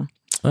with right now?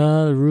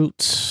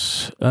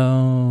 Roots.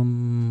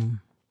 Chill.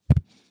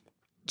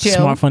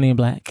 Smart, Funny, and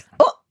Black.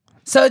 Oh.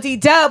 So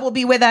D-Dub will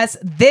be with us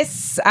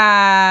this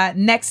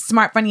next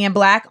Smart, Funny, and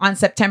Black on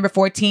September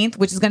 14th,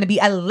 which is going to be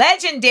a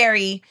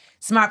legendary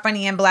Smart,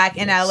 Funny, and Black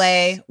in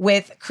LA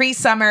with Cree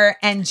Summer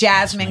and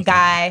Jasmine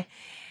Guy.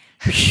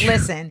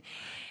 Listen,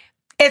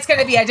 it's going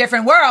to be a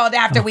different world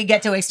after we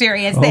get to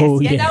experience this.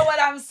 Oh, you know what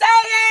I'm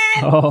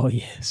saying? Oh,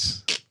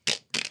 yes.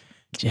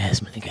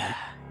 Jasmine Guy.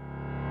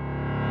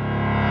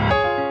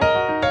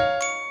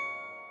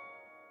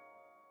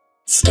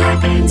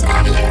 Starburns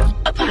Audio,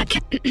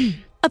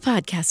 a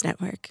podcast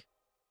network.